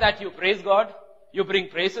 It's not that you praise God, you bring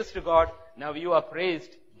praises to God, now you are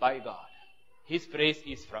praised by God. His praise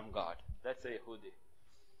is from God. That's a Yehudi.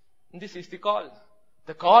 And this is the call.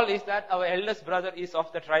 The call is that our eldest brother is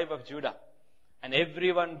of the tribe of Judah. And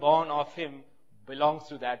everyone born of him belongs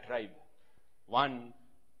to that tribe. One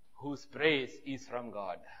whose praise is from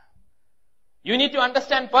God. You need to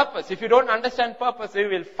understand purpose. If you don't understand purpose, we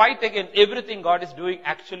will fight against everything God is doing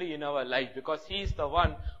actually in our life. Because He is the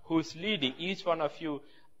one who is leading each one of you,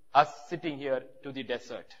 us sitting here, to the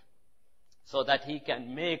desert. So that He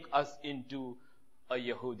can make us into a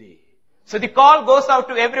Yehudi. So the call goes out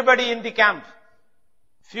to everybody in the camp.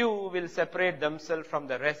 Few will separate themselves from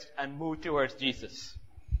the rest and move towards Jesus.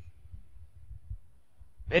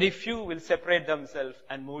 Very few will separate themselves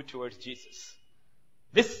and move towards Jesus.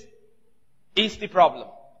 This is the problem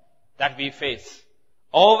that we face.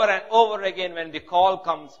 Over and over again, when the call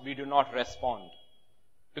comes, we do not respond.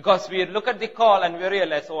 Because we look at the call and we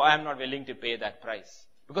realize, oh, I am not willing to pay that price.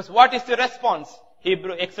 Because what is the response?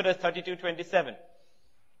 Exodus 32:27.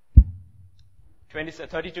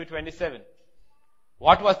 32:27.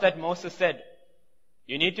 What was that Moses said?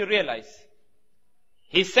 You need to realize.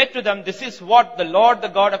 He said to them, this is what the Lord, the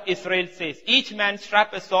God of Israel says. Each man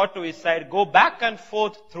strap a sword to his side, go back and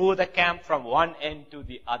forth through the camp from one end to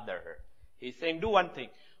the other. He's saying, do one thing.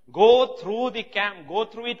 Go through the camp, go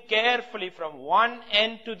through it carefully from one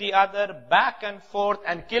end to the other, back and forth,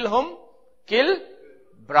 and kill whom? Kill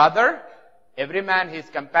brother, every man his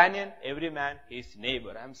companion, every man his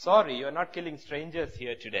neighbor. I'm sorry, you're not killing strangers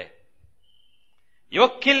here today.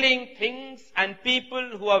 You're killing things and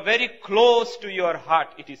people who are very close to your heart.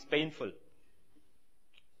 It is painful.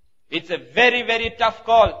 It's a very, very tough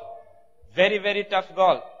call. Very, very tough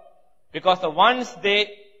call. Because the ones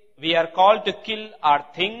we are called to kill are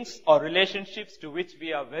things or relationships to which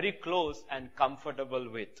we are very close and comfortable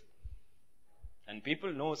with. And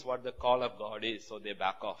people knows what the call of God is, so they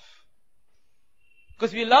back off.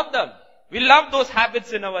 Because we love them. We love those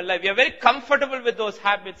habits in our life. We are very comfortable with those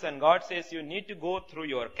habits, and God says you need to go through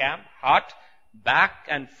your camp, heart, back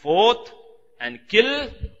and forth, and kill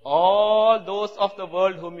all those of the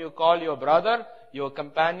world whom you call your brother, your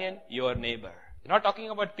companion, your neighbor. We're not talking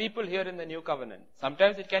about people here in the New Covenant.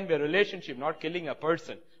 Sometimes it can be a relationship, not killing a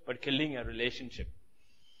person, but killing a relationship.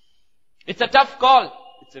 It's a tough call.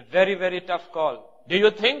 It's a very, very tough call. Do you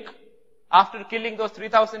think after killing those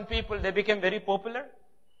 3,000 people, they became very popular?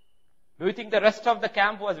 Do you think the rest of the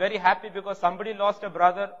camp was very happy because somebody lost a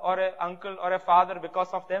brother or an uncle or a father because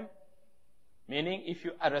of them? Meaning, if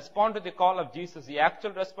you respond to the call of Jesus, the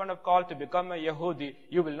actual response of call to become a Yehudi,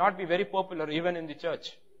 you will not be very popular even in the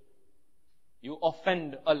church. You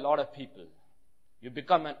offend a lot of people. You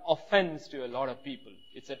become an offense to a lot of people.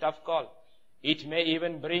 It's a tough call. It may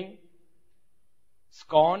even bring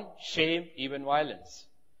scorn, shame, even violence.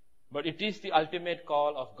 But it is the ultimate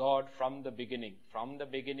call of God from the beginning. From the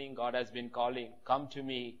beginning, God has been calling, come to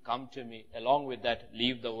me, come to me. Along with that,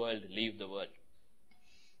 leave the world, leave the world.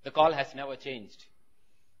 The call has never changed.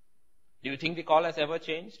 Do you think the call has ever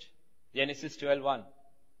changed? Genesis 12:1.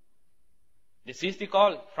 This is the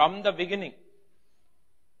call from the beginning.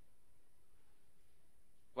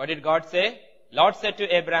 What did God say? Lord said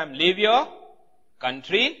to Abraham, leave your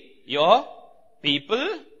country, your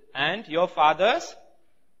people, and your fathers.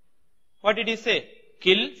 What did he say?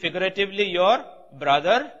 Kill, figuratively, your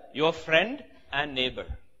brother, your friend, and neighbor.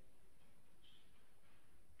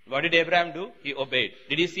 What did Abraham do? He obeyed.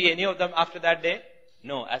 Did he see any of them after that day?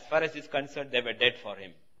 No. As far as he's concerned, they were dead for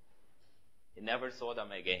him. He never saw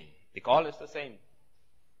them again. The call is the same.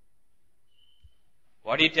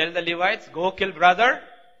 What did he tell the Levites? Go kill brother,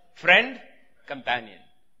 friend, companion.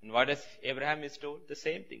 And what does Abraham is told? The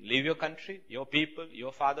same thing. Leave your country, your people,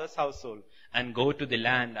 your father's household, and go to the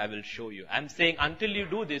land I will show you. I'm saying until you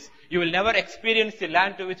do this, you will never experience the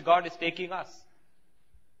land to which God is taking us.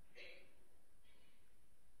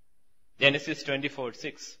 Genesis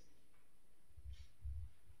 24:6.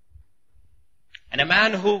 And a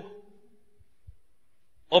man who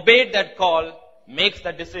obeyed that call makes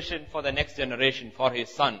the decision for the next generation, for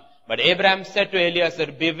his son. But Abraham said to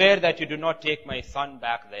Eliezer, beware that you do not take my son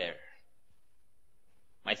back there.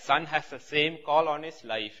 My son has the same call on his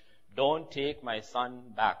life. Don't take my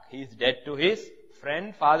son back. He is dead to his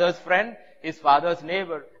friend, his father's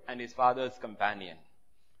neighbor, and his father's companion.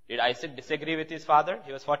 Did Isaac disagree with his father?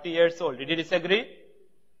 He was 40 years old. Did he disagree?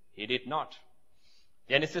 He did not.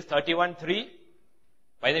 Genesis 31:3.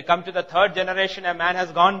 When they come to the third generation, a man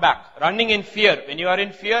has gone back, running in fear. When you are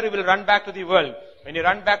in fear, you will run back to the world. When you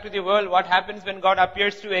run back to the world, what happens when God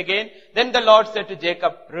appears to you again? Then the Lord said to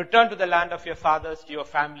Jacob, return to the land of your fathers, to your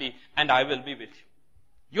family, and I will be with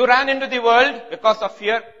you. You ran into the world because of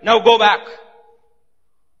fear. Now go back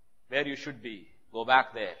where you should be. Go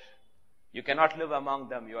back there. You cannot live among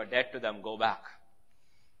them. You are dead to them. Go back.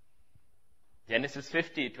 Genesis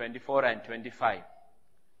 50:24 and 25.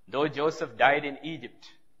 Though Joseph died in Egypt,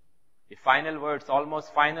 the final words,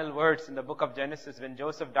 almost final words in the book of Genesis, when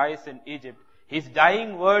Joseph dies in Egypt, his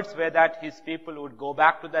dying words were that his people would go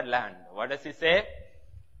back to their land. What does he say?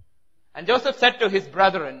 And Joseph said to his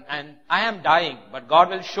brethren, and I am dying, but God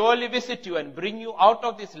will surely visit you and bring you out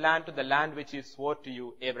of this land to the land which he swore to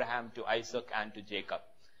you, Abraham, to Isaac, and to Jacob.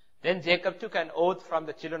 Then Jacob took an oath from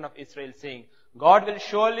the children of Israel, saying, God will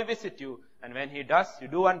surely visit you, and when he does, you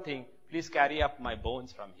do one thing, please carry up my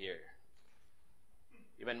bones from here.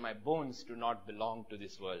 Even my bones do not belong to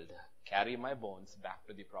this world. Carry my bones back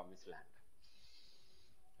to the promised land.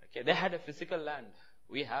 Okay, they had a physical land.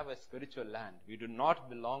 We have a spiritual land. We do not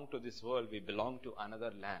belong to this world. We belong to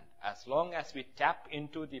another land. As long as we tap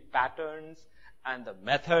into the patterns and the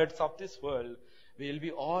methods of this world, we will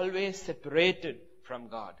be always separated from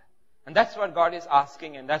God. And that's what God is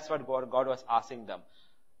asking, and that's what God was asking them.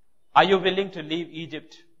 Are you willing to leave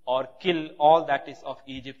Egypt or kill all that is of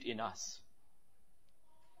Egypt in us?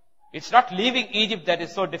 It's not leaving Egypt that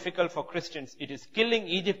is so difficult for Christians. It is killing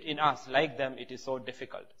Egypt in us. Like them, it is so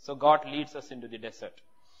difficult. So God leads us into the desert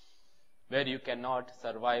where you cannot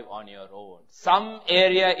survive on your own. Some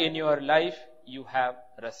area in your life you have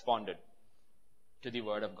responded to the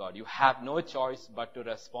Word of God. You have no choice but to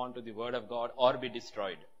respond to the Word of God or be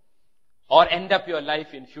destroyed. Or end up your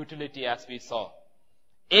life in futility, as we saw.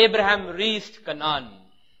 Abraham reached Canaan.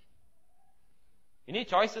 Any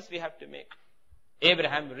choices we have to make?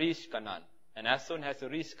 Abraham reached Canaan. And as soon as he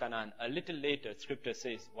reached Canaan, a little later, Scripture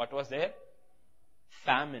says, what was there?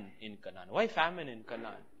 famine in Canaan. Why famine in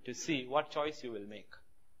Canaan? To see what choice you will make.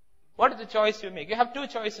 What is the choice you make? You have two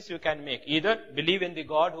choices you can make. Either believe in the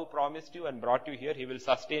God who promised you and brought you here. He will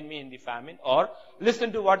sustain me in the famine. Or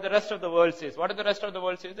listen to what the rest of the world says. What does the rest of the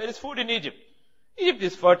world say? There is food in Egypt. Egypt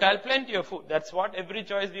is fertile, plenty of food. That's what every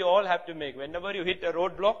choice we all have to make. Whenever you hit a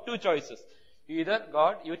roadblock, two choices. Either,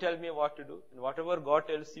 God, you tell me what to do. And whatever God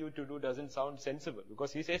tells you to do doesn't sound sensible.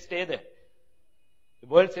 Because He says, stay there. The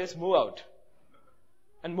world says, move out.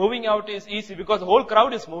 And moving out is easy because the whole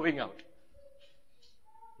crowd is moving out.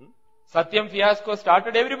 Satyam fiasco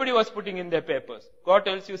started, everybody was putting in their papers. God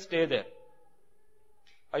tells you, stay there.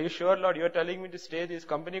 Are you sure, Lord, you're telling me to stay? This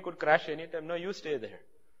company could crash anytime. No, you stay there.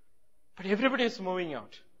 But everybody is moving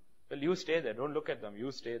out. Well, you stay there. Don't look at them.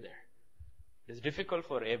 You stay there. It's difficult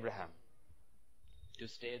for Abraham to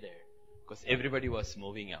stay there because everybody was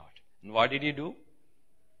moving out. And what did he do?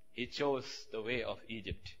 He chose the way of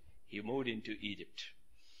Egypt. He moved into Egypt.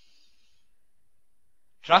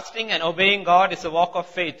 Trusting and obeying God is a walk of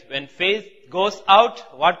faith. When faith goes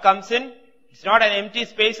out, what comes in? It's not an empty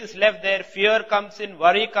space is left there. Fear comes in,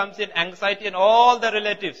 worry comes in, anxiety and all the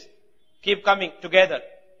relatives keep coming together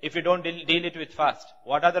if you don't deal it with fast.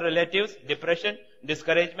 What are the relatives? Depression,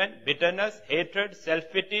 discouragement, bitterness, hatred,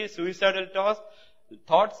 self-pity, suicidal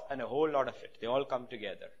thoughts and a whole lot of it. They all come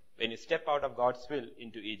together when you step out of God's will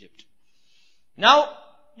into Egypt. Now,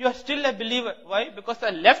 you are still a believer. Why? Because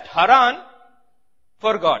I left Haran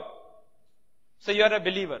for God. So you are a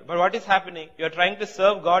believer. But what is happening? You are trying to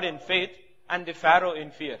serve God in faith and the Pharaoh in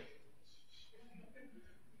fear.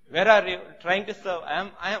 Where are you trying to serve?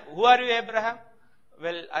 Who are you, Abraham?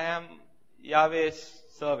 Well, I am Yahweh's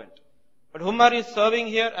servant. But whom are you serving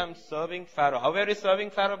here? I am serving Pharaoh. How are you serving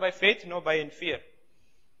Pharaoh? By faith? No, by in fear.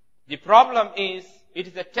 The problem is, it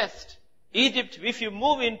is a test. Egypt, if you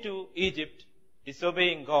move into Egypt,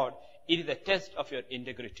 disobeying God, it is a test of your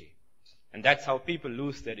integrity. And that's how people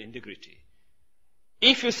lose their integrity.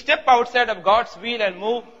 If you step outside of God's will and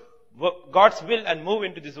move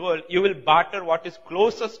into this world, you will barter what is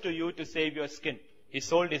closest to you to save your skin. He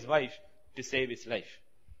sold his wife to save his life.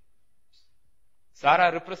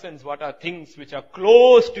 Sarah represents what are things which are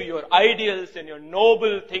close to your ideals and your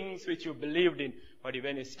noble things which you believed in. But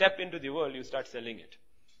when you step into the world, you start selling it.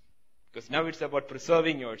 Because now it's about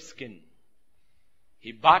preserving your skin.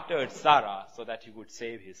 He bartered Sarah so that he would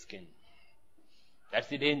save his skin. That's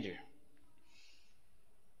the danger.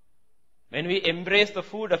 When we embrace the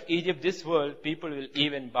food of Egypt, this world, people will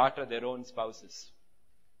even barter their own spouses.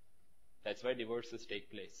 That's why divorces take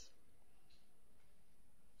place.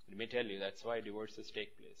 Let me tell you, that's why divorces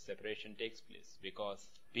take place. Separation takes place. Because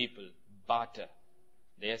people barter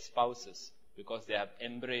their spouses because they have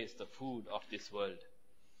embraced the food of this world.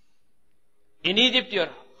 In Egypt, your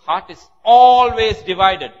heart is always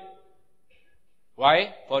divided.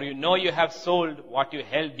 Why? For you know you have sold what you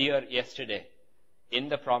held dear yesterday in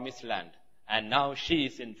the promised land. And now she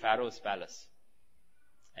is in Pharaoh's palace.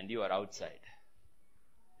 And you are outside.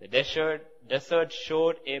 The desert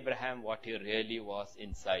showed Abraham what he really was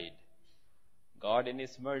inside. God in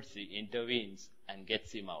His mercy intervenes and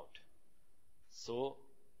gets him out. So,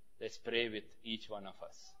 let's pray with each one of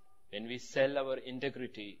us. When we sell our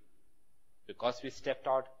integrity because we stepped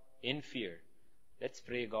out in fear, let's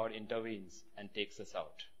pray God intervenes and takes us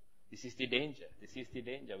out. This is the danger. This is the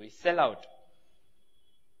danger. We sell out.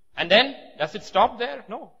 And then, does it stop there?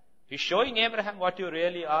 No. He's showing Abraham what you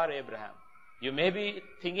really are, Abraham. You may be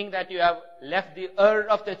thinking that you have left the Ur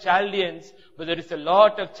of the Chaldeans, but there is a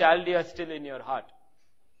lot of Chaldea still in your heart.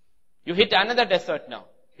 You hit another desert now.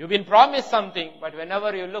 You've been promised something, but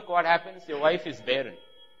whenever you look, what happens? Your wife is barren.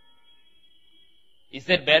 Is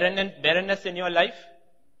there barrenness in your life?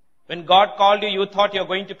 When God called you, you thought you're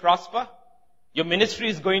going to prosper? Your ministry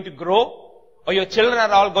is going to grow? Or your children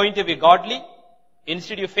are all going to be godly?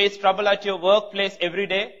 Instead, you face trouble at your workplace every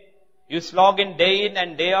day. You slog in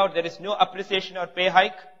and day out. There is no appreciation or pay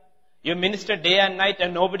hike. You minister day and night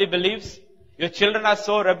and nobody believes. Your children are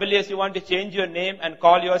so rebellious you want to change your name and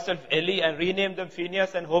call yourself Eli and rename them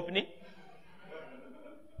Phineas and Hophni.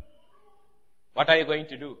 What are you going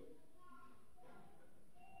to do?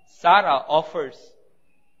 Sarah offers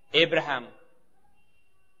Abraham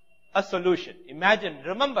a solution. Imagine,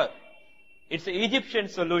 remember, it's an Egyptian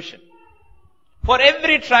solution. For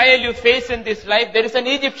every trial you face in this life, there is an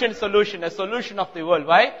Egyptian solution, a solution of the world.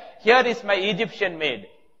 Why? Here is my Egyptian maid.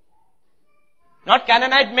 Not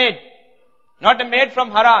Canaanite maid. Not a maid from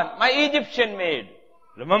Haran. My Egyptian maid.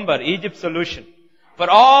 Remember, Egypt solution. For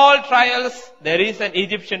all trials, there is an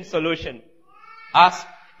Egyptian solution. Ask,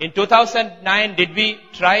 in 2009, did we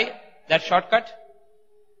try that shortcut?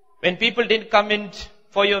 When people didn't come in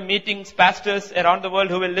for your meetings, pastors around the world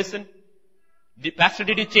who will listen? Pastor,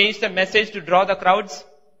 did you change the message to draw the crowds?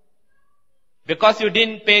 Because you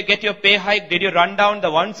didn't get your pay hike, did you run down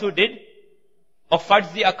the ones who did? Or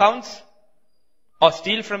fudge the accounts? Or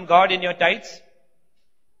steal from God in your tithes?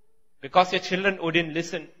 Because your children wouldn't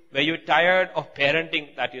listen, were you tired of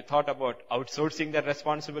parenting that you thought about outsourcing that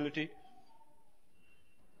responsibility?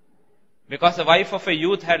 Because the wife of a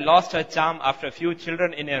youth had lost her charm after a few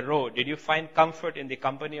children in a row, did you find comfort in the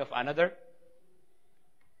company of another?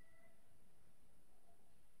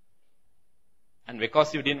 And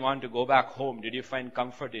because you didn't want to go back home, did you find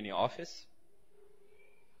comfort in your office?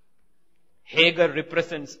 Hagar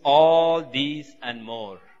represents all these and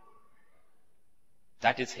more.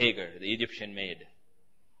 That is Hagar, the Egyptian maid.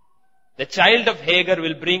 The child of Hagar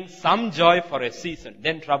will bring some joy for a season,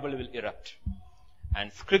 then trouble will erupt.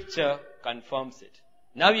 And scripture confirms it.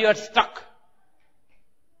 Now you are stuck.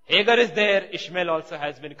 Hagar is there, Ishmael also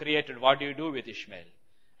has been created. What do you do with Ishmael?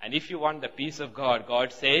 And if you want the peace of God,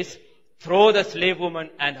 God says, throw the slave woman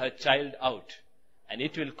and her child out. And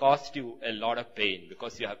it will cost you a lot of pain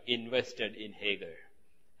because you have invested in Hagar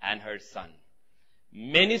and her son.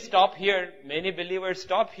 Many stop here, many believers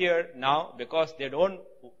stop here now because they don't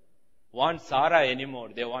want Sarah anymore,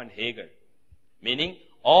 they want Hagar. Meaning,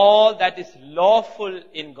 all that is lawful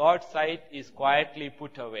in God's sight is quietly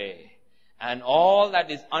put away. And all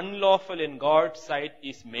that is unlawful in God's sight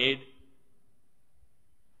is made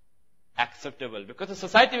acceptable. Because the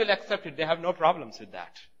society will accept it, they have no problems with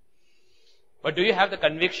that. But do you have the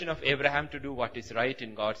conviction of Abraham to do what is right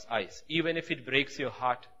in God's eyes? Even if it breaks your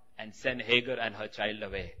heart and send Hagar and her child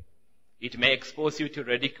away. It may expose you to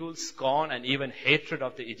ridicule, scorn, and even hatred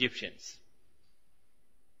of the Egyptians.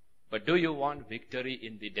 But do you want victory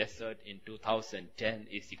in the desert in 2010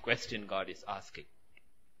 is the question God is asking.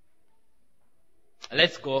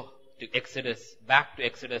 Let's go to back to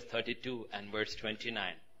Exodus 32 and verse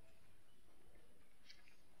 29.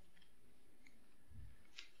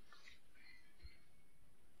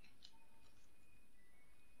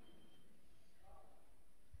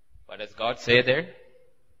 What does God say there?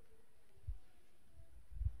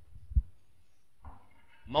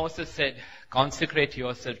 Moses said, consecrate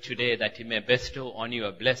yourself today that he may bestow on you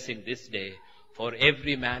a blessing this day for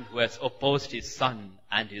every man who has opposed his son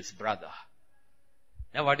and his brother.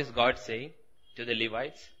 Now what is God saying to the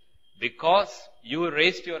Levites? Because you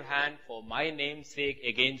raised your hand for my name's sake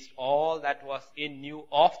against all that was in you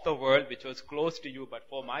of the world which was close to you, but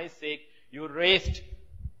for my sake you raised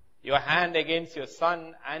your hand against your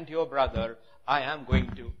son and your brother, I am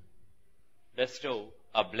going to bestow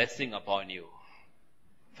a blessing upon you.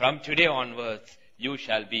 From today onwards, you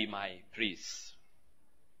shall be my priests.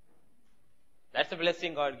 That's the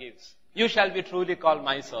blessing God gives. You shall be truly called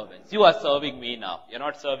my servants. You are serving me now. You're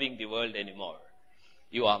not serving the world anymore.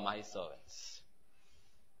 You are my servants.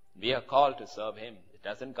 We are called to serve Him. It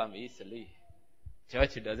doesn't come easily.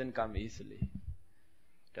 Church, it doesn't come easily.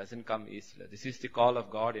 It doesn't come easily. This is the call of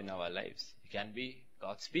God in our lives. You can be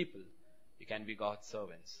God's people. You can be God's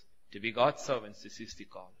servants. To be God's servants, this is the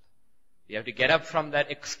call. We have to get up from that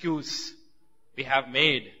excuse we have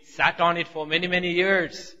made, sat on it for many, many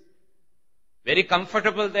years. Very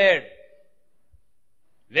comfortable there.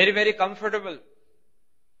 Very, very comfortable.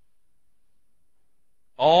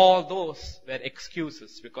 All those were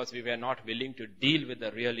excuses because we were not willing to deal with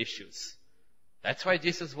the real issues. That's why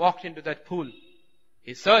Jesus walked into that pool.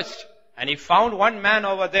 He searched and he found one man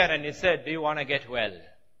over there and he said, do you want to get well?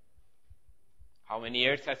 How many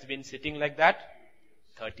years has he been sitting like that?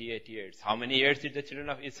 38 years. How many years did the children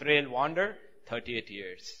of Israel wander? 38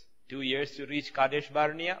 years. 2 years to reach Kadesh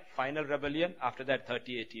Barnea, final rebellion. After that,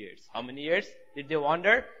 38 years. How many years did they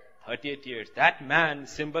wander? 38 years. That man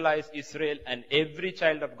symbolized Israel and every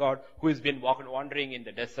child of God who has been wandering in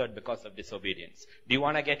the desert because of disobedience. Do you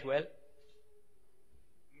want to get well?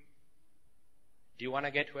 Do you want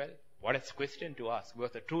to get well? What a question to ask.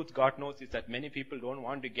 Because the truth God knows is that many people don't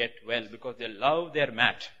want to get well because they love their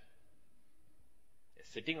mat. They're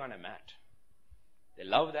sitting on a mat. They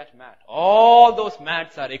love that mat. All those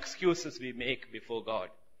mats are excuses we make before God.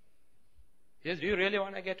 Yes, do you really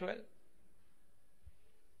want to get well?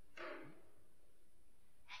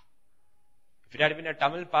 If it had been a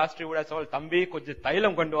Tamil pastor, he would have told, Tambi, kujja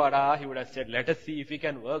thailam kondu vada. He would have said, let us see if we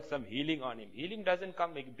can work some healing on him. Healing doesn't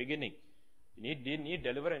come in the beginning. You need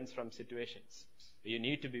deliverance from situations. You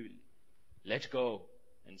need to be let go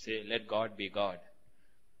and say, let God be God.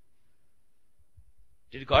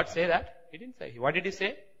 Did God say that? He didn't say. What did He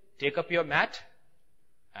say? Take up your mat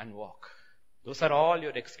and walk. Those are all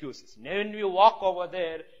your excuses. When you walk over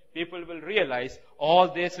there, people will realize all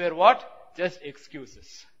these were what? Just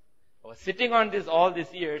excuses. I was sitting on this all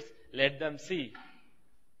these years. Let them see.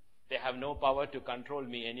 They have no power to control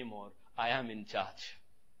me anymore. I am in charge.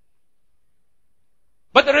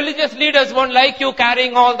 But the religious leaders won't like you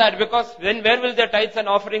carrying all that, because then where will the tithes and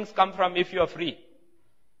offerings come from if you are free?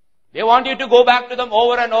 They want you to go back to them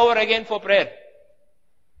over and over again for prayer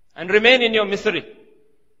and remain in your misery.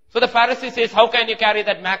 So the Pharisee says, how can you carry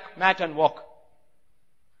that mat and walk?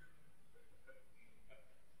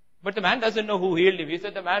 But the man doesn't know who healed him. He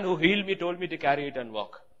said, the man who healed me told me to carry it and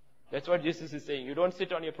walk. That's what Jesus is saying. You don't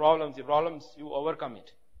sit on your problems. Your problems, you overcome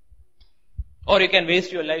it. Or you can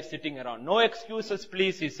waste your life sitting around. No excuses,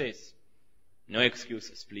 please, he says. No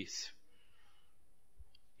excuses, please.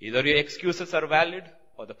 Either your excuses are valid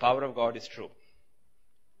or the power of God is true.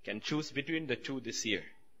 You can choose between the two this year.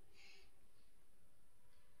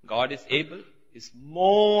 God is able, is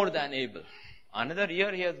more than able. Another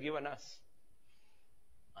year he has given us.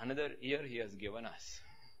 Another year he has given us.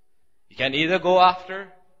 You can either go after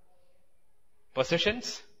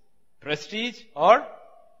possessions, prestige, or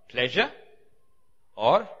pleasure.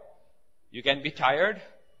 Or you can be tired,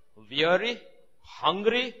 weary,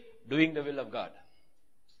 hungry, doing the will of God.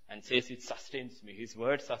 And says it sustains me. His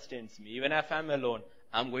word sustains me. Even if I'm alone,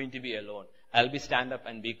 I'm going to be alone. I'll be stand up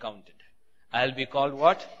and be counted. I'll be called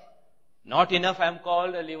what? Not enough I'm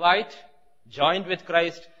called a Levite, joined with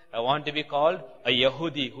Christ. I want to be called a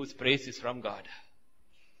Yehudi whose praise is from God.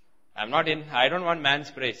 I don't want man's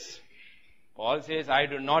praise. Paul says, I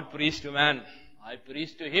do not preach to man. I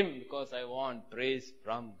preach to him because I want praise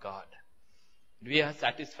from God. We are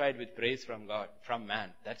satisfied with praise from God, from man.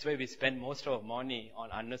 That's why we spend most of our money on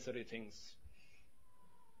unnecessary things.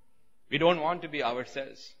 We don't want to be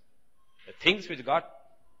ourselves. The things which God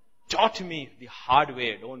taught me the hard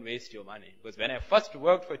way, don't waste your money. Because when I first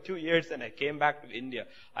worked for 2 years and I came back to India,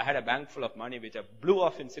 I had a bank full of money which I blew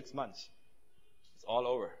off in 6 months. It's all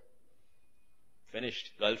over. Finished.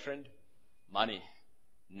 Girlfriend, money.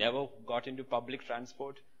 Never got into public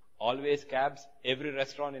transport. Always cabs. Every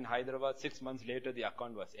restaurant in Hyderabad. 6 months later, the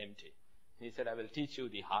account was empty. He said, I will teach you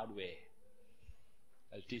the hard way.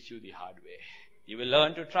 I'll teach you the hard way. You will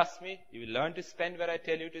learn to trust me. You will learn to spend where I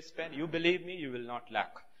tell you to spend. You believe me, you will not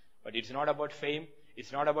lack. But it's not about fame.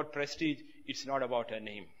 It's not about prestige. It's not about a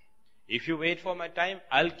name. If you wait for my time,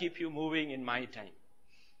 I'll keep you moving in my time.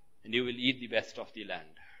 And you will eat the best of the land.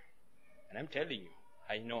 And I'm telling you,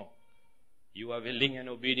 I know. You are willing and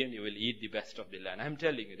obedient, you will eat the best of the land. I'm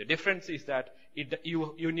telling you, the difference is that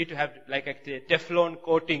you need to have like a Teflon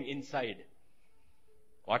coating inside.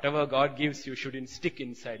 Whatever God gives you shouldn't stick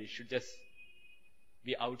inside. It should just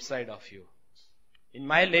be outside of you. In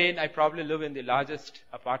my lane, I probably live in the largest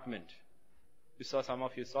apartment. Some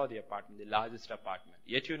of you saw the apartment, the largest apartment.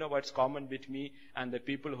 Yet you know what's common with me and the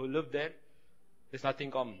people who live there? There's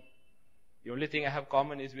nothing common. The only thing I have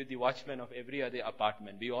common is with the watchmen of every other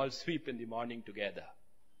apartment. We all sweep in the morning together.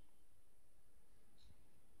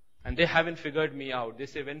 And they haven't figured me out. They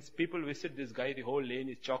say when people visit this guy, the whole lane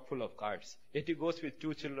is chock full of cars. Yet he goes with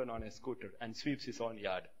 2 children on a scooter and sweeps his own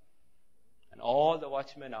yard. And all the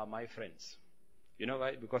watchmen are my friends. You know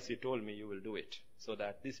why? Because he told me you will do it. So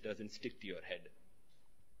that this doesn't stick to your head.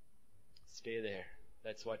 Stay there.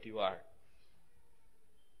 That's what you are.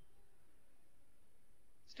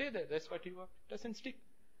 Stay there. That's what you are. Doesn't stick.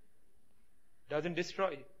 Doesn't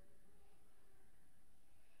destroy.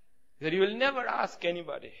 That you will never ask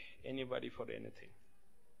anybody for anything.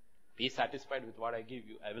 Be satisfied with what I give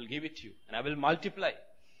you. I will give it to you. And I will multiply.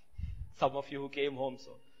 Some of you who came home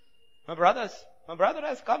so. My brother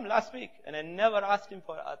has come last week and I never asked him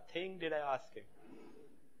for a thing. Did I ask him?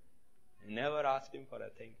 Never asked him for a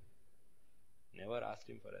thing. Never asked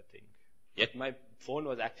him for a thing. Yet my phone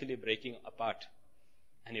was actually breaking apart.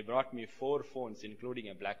 And he brought me 4 phones, including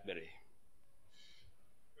a BlackBerry.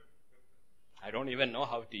 I don't even know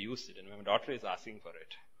how to use it, and my daughter is asking for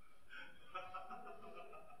it.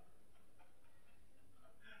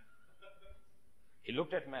 He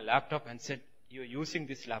looked at my laptop and said, you're using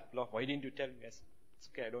this laptop, why didn't you tell me? I said, it's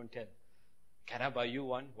okay, I don't tell. Can I buy you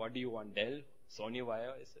one? What do you want? Dell? Sony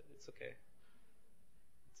Vaio? I said, it's okay.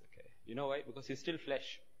 It's okay. You know why? Because he's still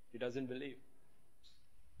flesh. He doesn't believe.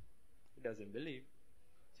 He doesn't believe.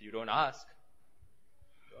 So you don't ask.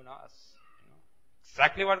 Don't ask. You know?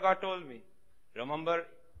 Exactly what God told me. Remember,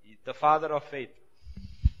 the father of faith.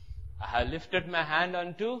 I have lifted my hand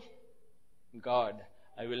unto God.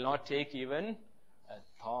 I will not take even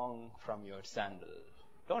a thong from your sandal.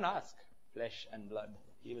 Don't ask. Flesh and blood.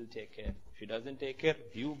 He will take care. If he doesn't take care,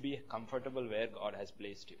 you be comfortable where God has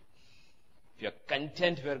placed you. If you're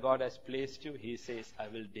content where God has placed you, he says, I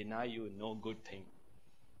will deny you no good thing.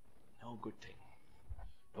 No good thing.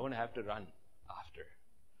 Don't have to run after.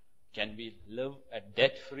 Can we live a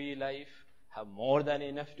debt-free life, have more than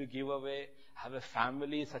enough to give away, have a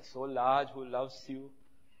family such so large who loves you?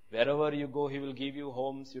 Wherever you go, He will give you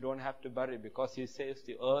homes you don't have to bury, because He says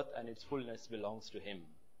the earth and its fullness belongs to Him.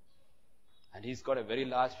 And He's got a very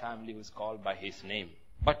large family who's called by His name.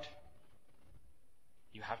 But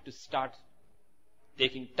you have to start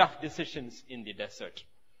taking tough decisions in the desert.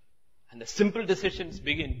 And the simple decisions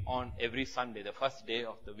begin on every Sunday, the first day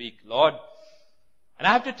of the week. Lord, and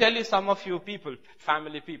I have to tell you, some of you people,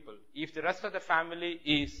 family people, if the rest of the family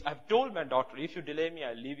is, I've told my daughter, if you delay me,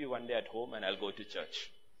 I'll leave you one day at home and I'll go to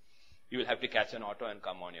church. You will have to catch an auto and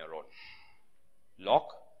come on your own. Lock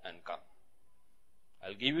and come.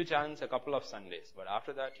 I'll give you a chance a couple of Sundays, but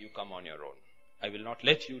after that, you come on your own. I will not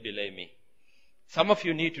let you delay me. Some of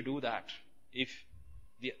you need to do that. If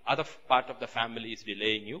the other part of the family is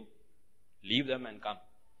delaying you, leave them and come.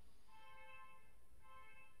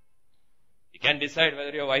 You can decide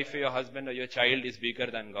whether your wife or your husband or your child is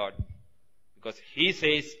bigger than God. Because He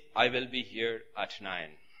says, I will be here at 9.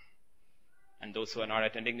 And those who are not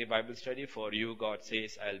attending the Bible study, for you God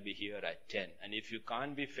says, I'll be here at 10. And if you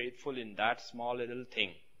can't be faithful in that small little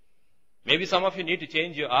thing, maybe some of you need to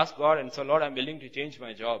change. You ask God and say, Lord, I'm willing to change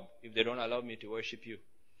my job if they don't allow me to worship you.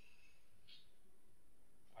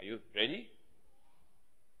 Are you ready?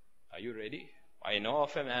 Are you ready? I know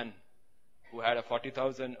of a man who had a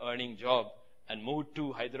 40,000 earning job and moved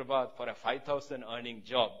to Hyderabad for a 5,000 earning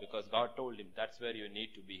job because God told him that's where you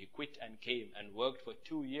need to be. He quit and came and worked for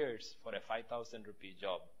 2 years for a 5,000 rupee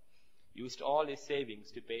job. Used all his savings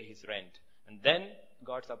to pay his rent. And then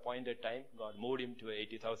God's appointed time, God moved him to a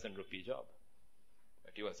 80,000 rupee job.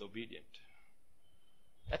 But he was obedient.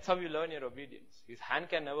 That's how you learn your obedience. His hand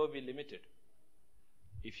can never be limited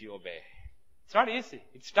if you obey. It's not easy.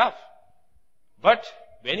 It's tough. But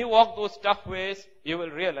when you walk those tough ways, you will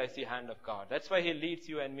realize the hand of God. That's why He leads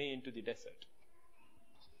you and me into the desert.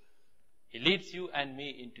 He leads you and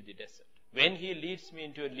me into the desert. When He leads me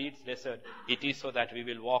into a desert, it is so that we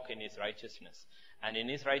will walk in His righteousness. And in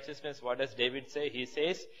His righteousness, what does David say? He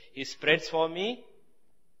says, He spreads for me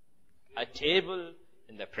a table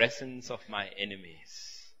in the presence of my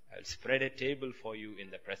enemies. I'll spread a table for you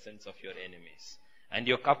in the presence of your enemies. And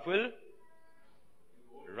your cup will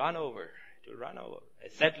run over. To run over. I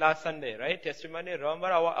said last Sunday, right? Testimony. Remember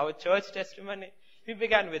our church testimony? We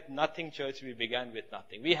began with nothing, church. We began with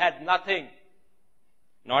nothing. We had nothing.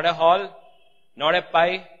 Not a hall, not a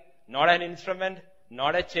pie, not an instrument,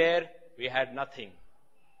 not a chair. We had nothing.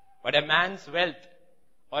 But a man's wealth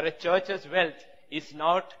or a church's wealth is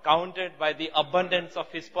not counted by the abundance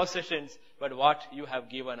of his possessions, but what you have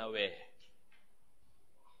given away.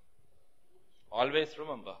 Always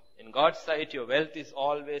remember, in God's sight, your wealth is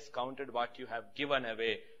always counted what you have given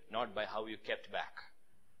away, not by how you kept back.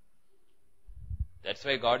 That's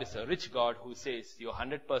why God is a rich God who says, your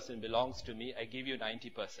 100% belongs to me, I give you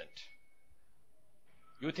 90%.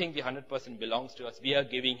 You think the 100% belongs to us, we are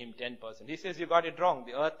giving Him 10%. He says, you got it wrong.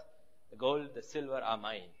 The earth, the gold, the silver are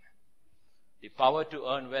mine. The power to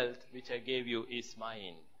earn wealth which I gave you is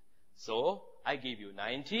mine. So, I give you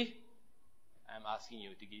 90, I'm asking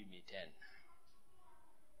you to give me 10.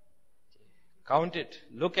 Count it.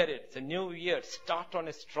 Look at it. It's a new year. Start on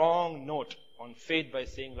a strong note on faith by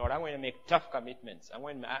saying, Lord, I'm going to make tough commitments.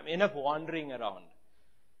 I'm enough wandering around.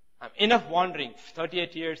 I'm enough wandering.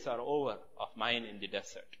 38 years are over of mine in the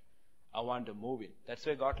desert. I want to move in. That's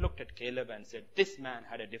why God looked at Caleb and said, this man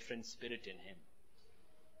had a different spirit in him.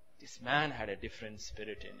 This man had a different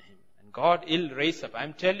spirit in him. And God will raise up.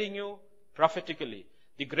 I'm telling you prophetically,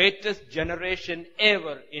 the greatest generation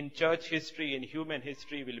ever in church history, in human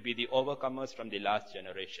history, will be the overcomers from the last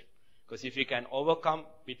generation. Because if you can overcome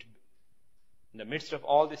it in the midst of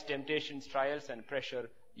all these temptations, trials and pressure,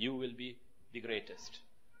 you will be the greatest.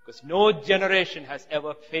 Because no generation has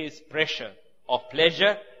ever faced pressure of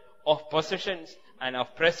pleasure, of possessions, and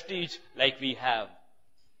of prestige like we have.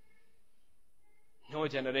 No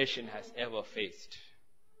generation has ever faced.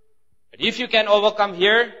 But if you can overcome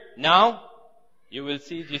here, now, you will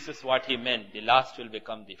see Jesus what He meant. The last will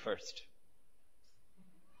become the first.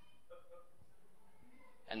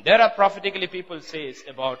 And there are prophetically people says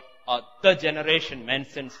about the generation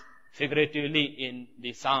mentions figuratively in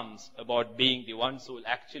the Psalms about being the ones who will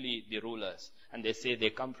actually be rulers. And they say they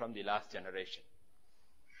come from the last generation.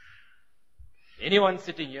 Anyone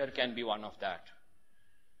sitting here can be one of that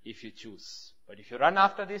if you choose. But if you run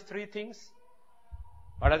after these three things,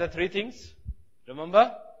 what are the three things?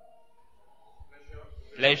 Remember?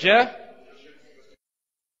 Pleasure.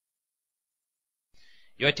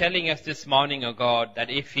 You're telling us this morning, O God, that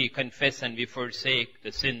if we confess and we forsake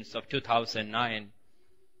the sins of 2009,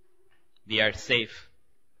 we are safe.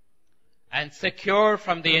 and secure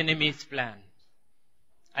from the enemy's plan.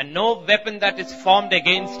 And no weapon that is formed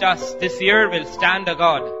against us this year will stand, O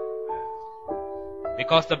God.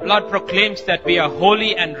 Because the blood proclaims that we are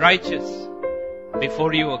holy and righteous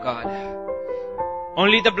before you, O God.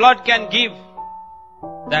 Only the blood can give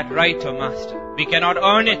that right, O Master. We cannot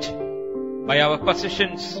earn it by our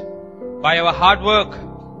possessions, by our hard work,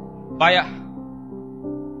 by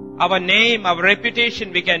our name, our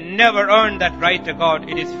reputation. We can never earn that right, O God.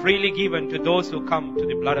 It is freely given to those who come to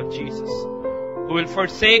the blood of Jesus, who will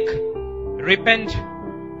forsake, repent,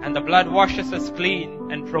 and the blood washes us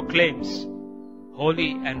clean and proclaims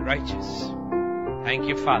holy and righteous. Thank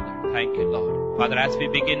you, Father. Thank you, Lord. Father, as we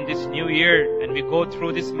begin this new year and we go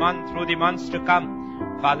through this month, through the months to come,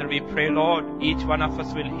 Father, we pray, Lord, each one of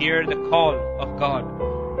us will hear the call of God,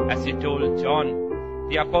 as you told John,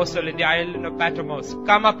 the apostle in the island of Patmos,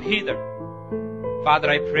 come up hither. Father,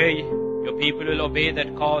 I pray your people will obey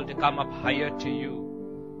that call to come up higher to you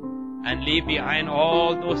and leave behind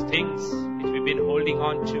all those things which we've been holding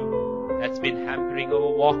on to, that's been hampering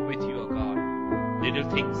our walk with you, O God. Little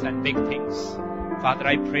things and big things. Father,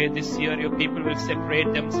 I pray this year your people will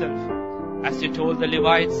separate themselves. As you told the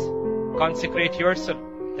Levites, consecrate yourself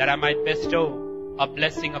that I might bestow a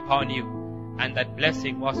blessing upon you. And that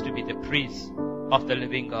blessing was to be the priests of the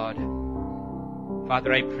living God.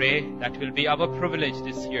 Father, I pray that will be our privilege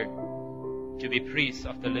this year to be priests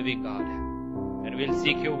of the living God. And we'll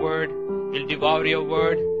seek your word, we'll devour your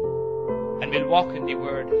word, and we'll walk in the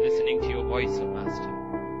word, listening to your voice, O Master.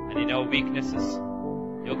 And in our weaknesses,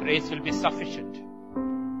 your grace will be sufficient.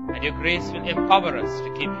 And your grace will empower us to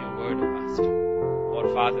keep your word, O Master. For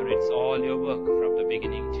Father, it's all your work from the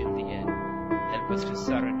beginning till the end. Help us to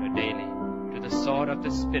surrender daily to the sword of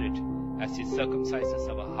the Spirit as He circumcises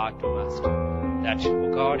our heart, O Master. That,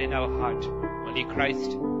 O God, in our heart, only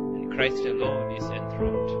Christ and Christ alone is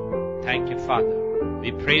enthroned. Thank you, Father.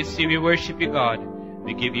 We praise you, we worship you, God.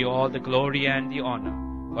 We give you all the glory and the honor,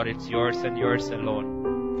 for it's yours and yours alone.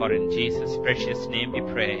 For in Jesus' precious name we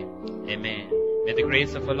pray. Amen. May the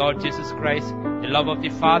grace of our Lord Jesus Christ, the love of the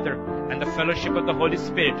Father, and the fellowship of the Holy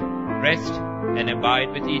Spirit rest and abide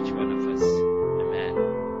with each one of us. Amen.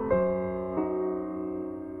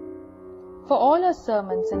 For all our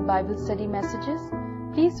sermons and Bible study messages,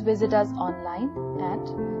 please visit us online at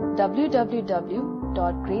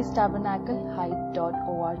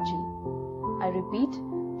www.gracetabernacle-hyde.org. I repeat,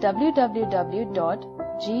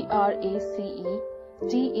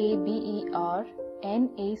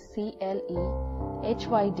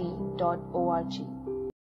 www.gracetabernacle-hyde.org.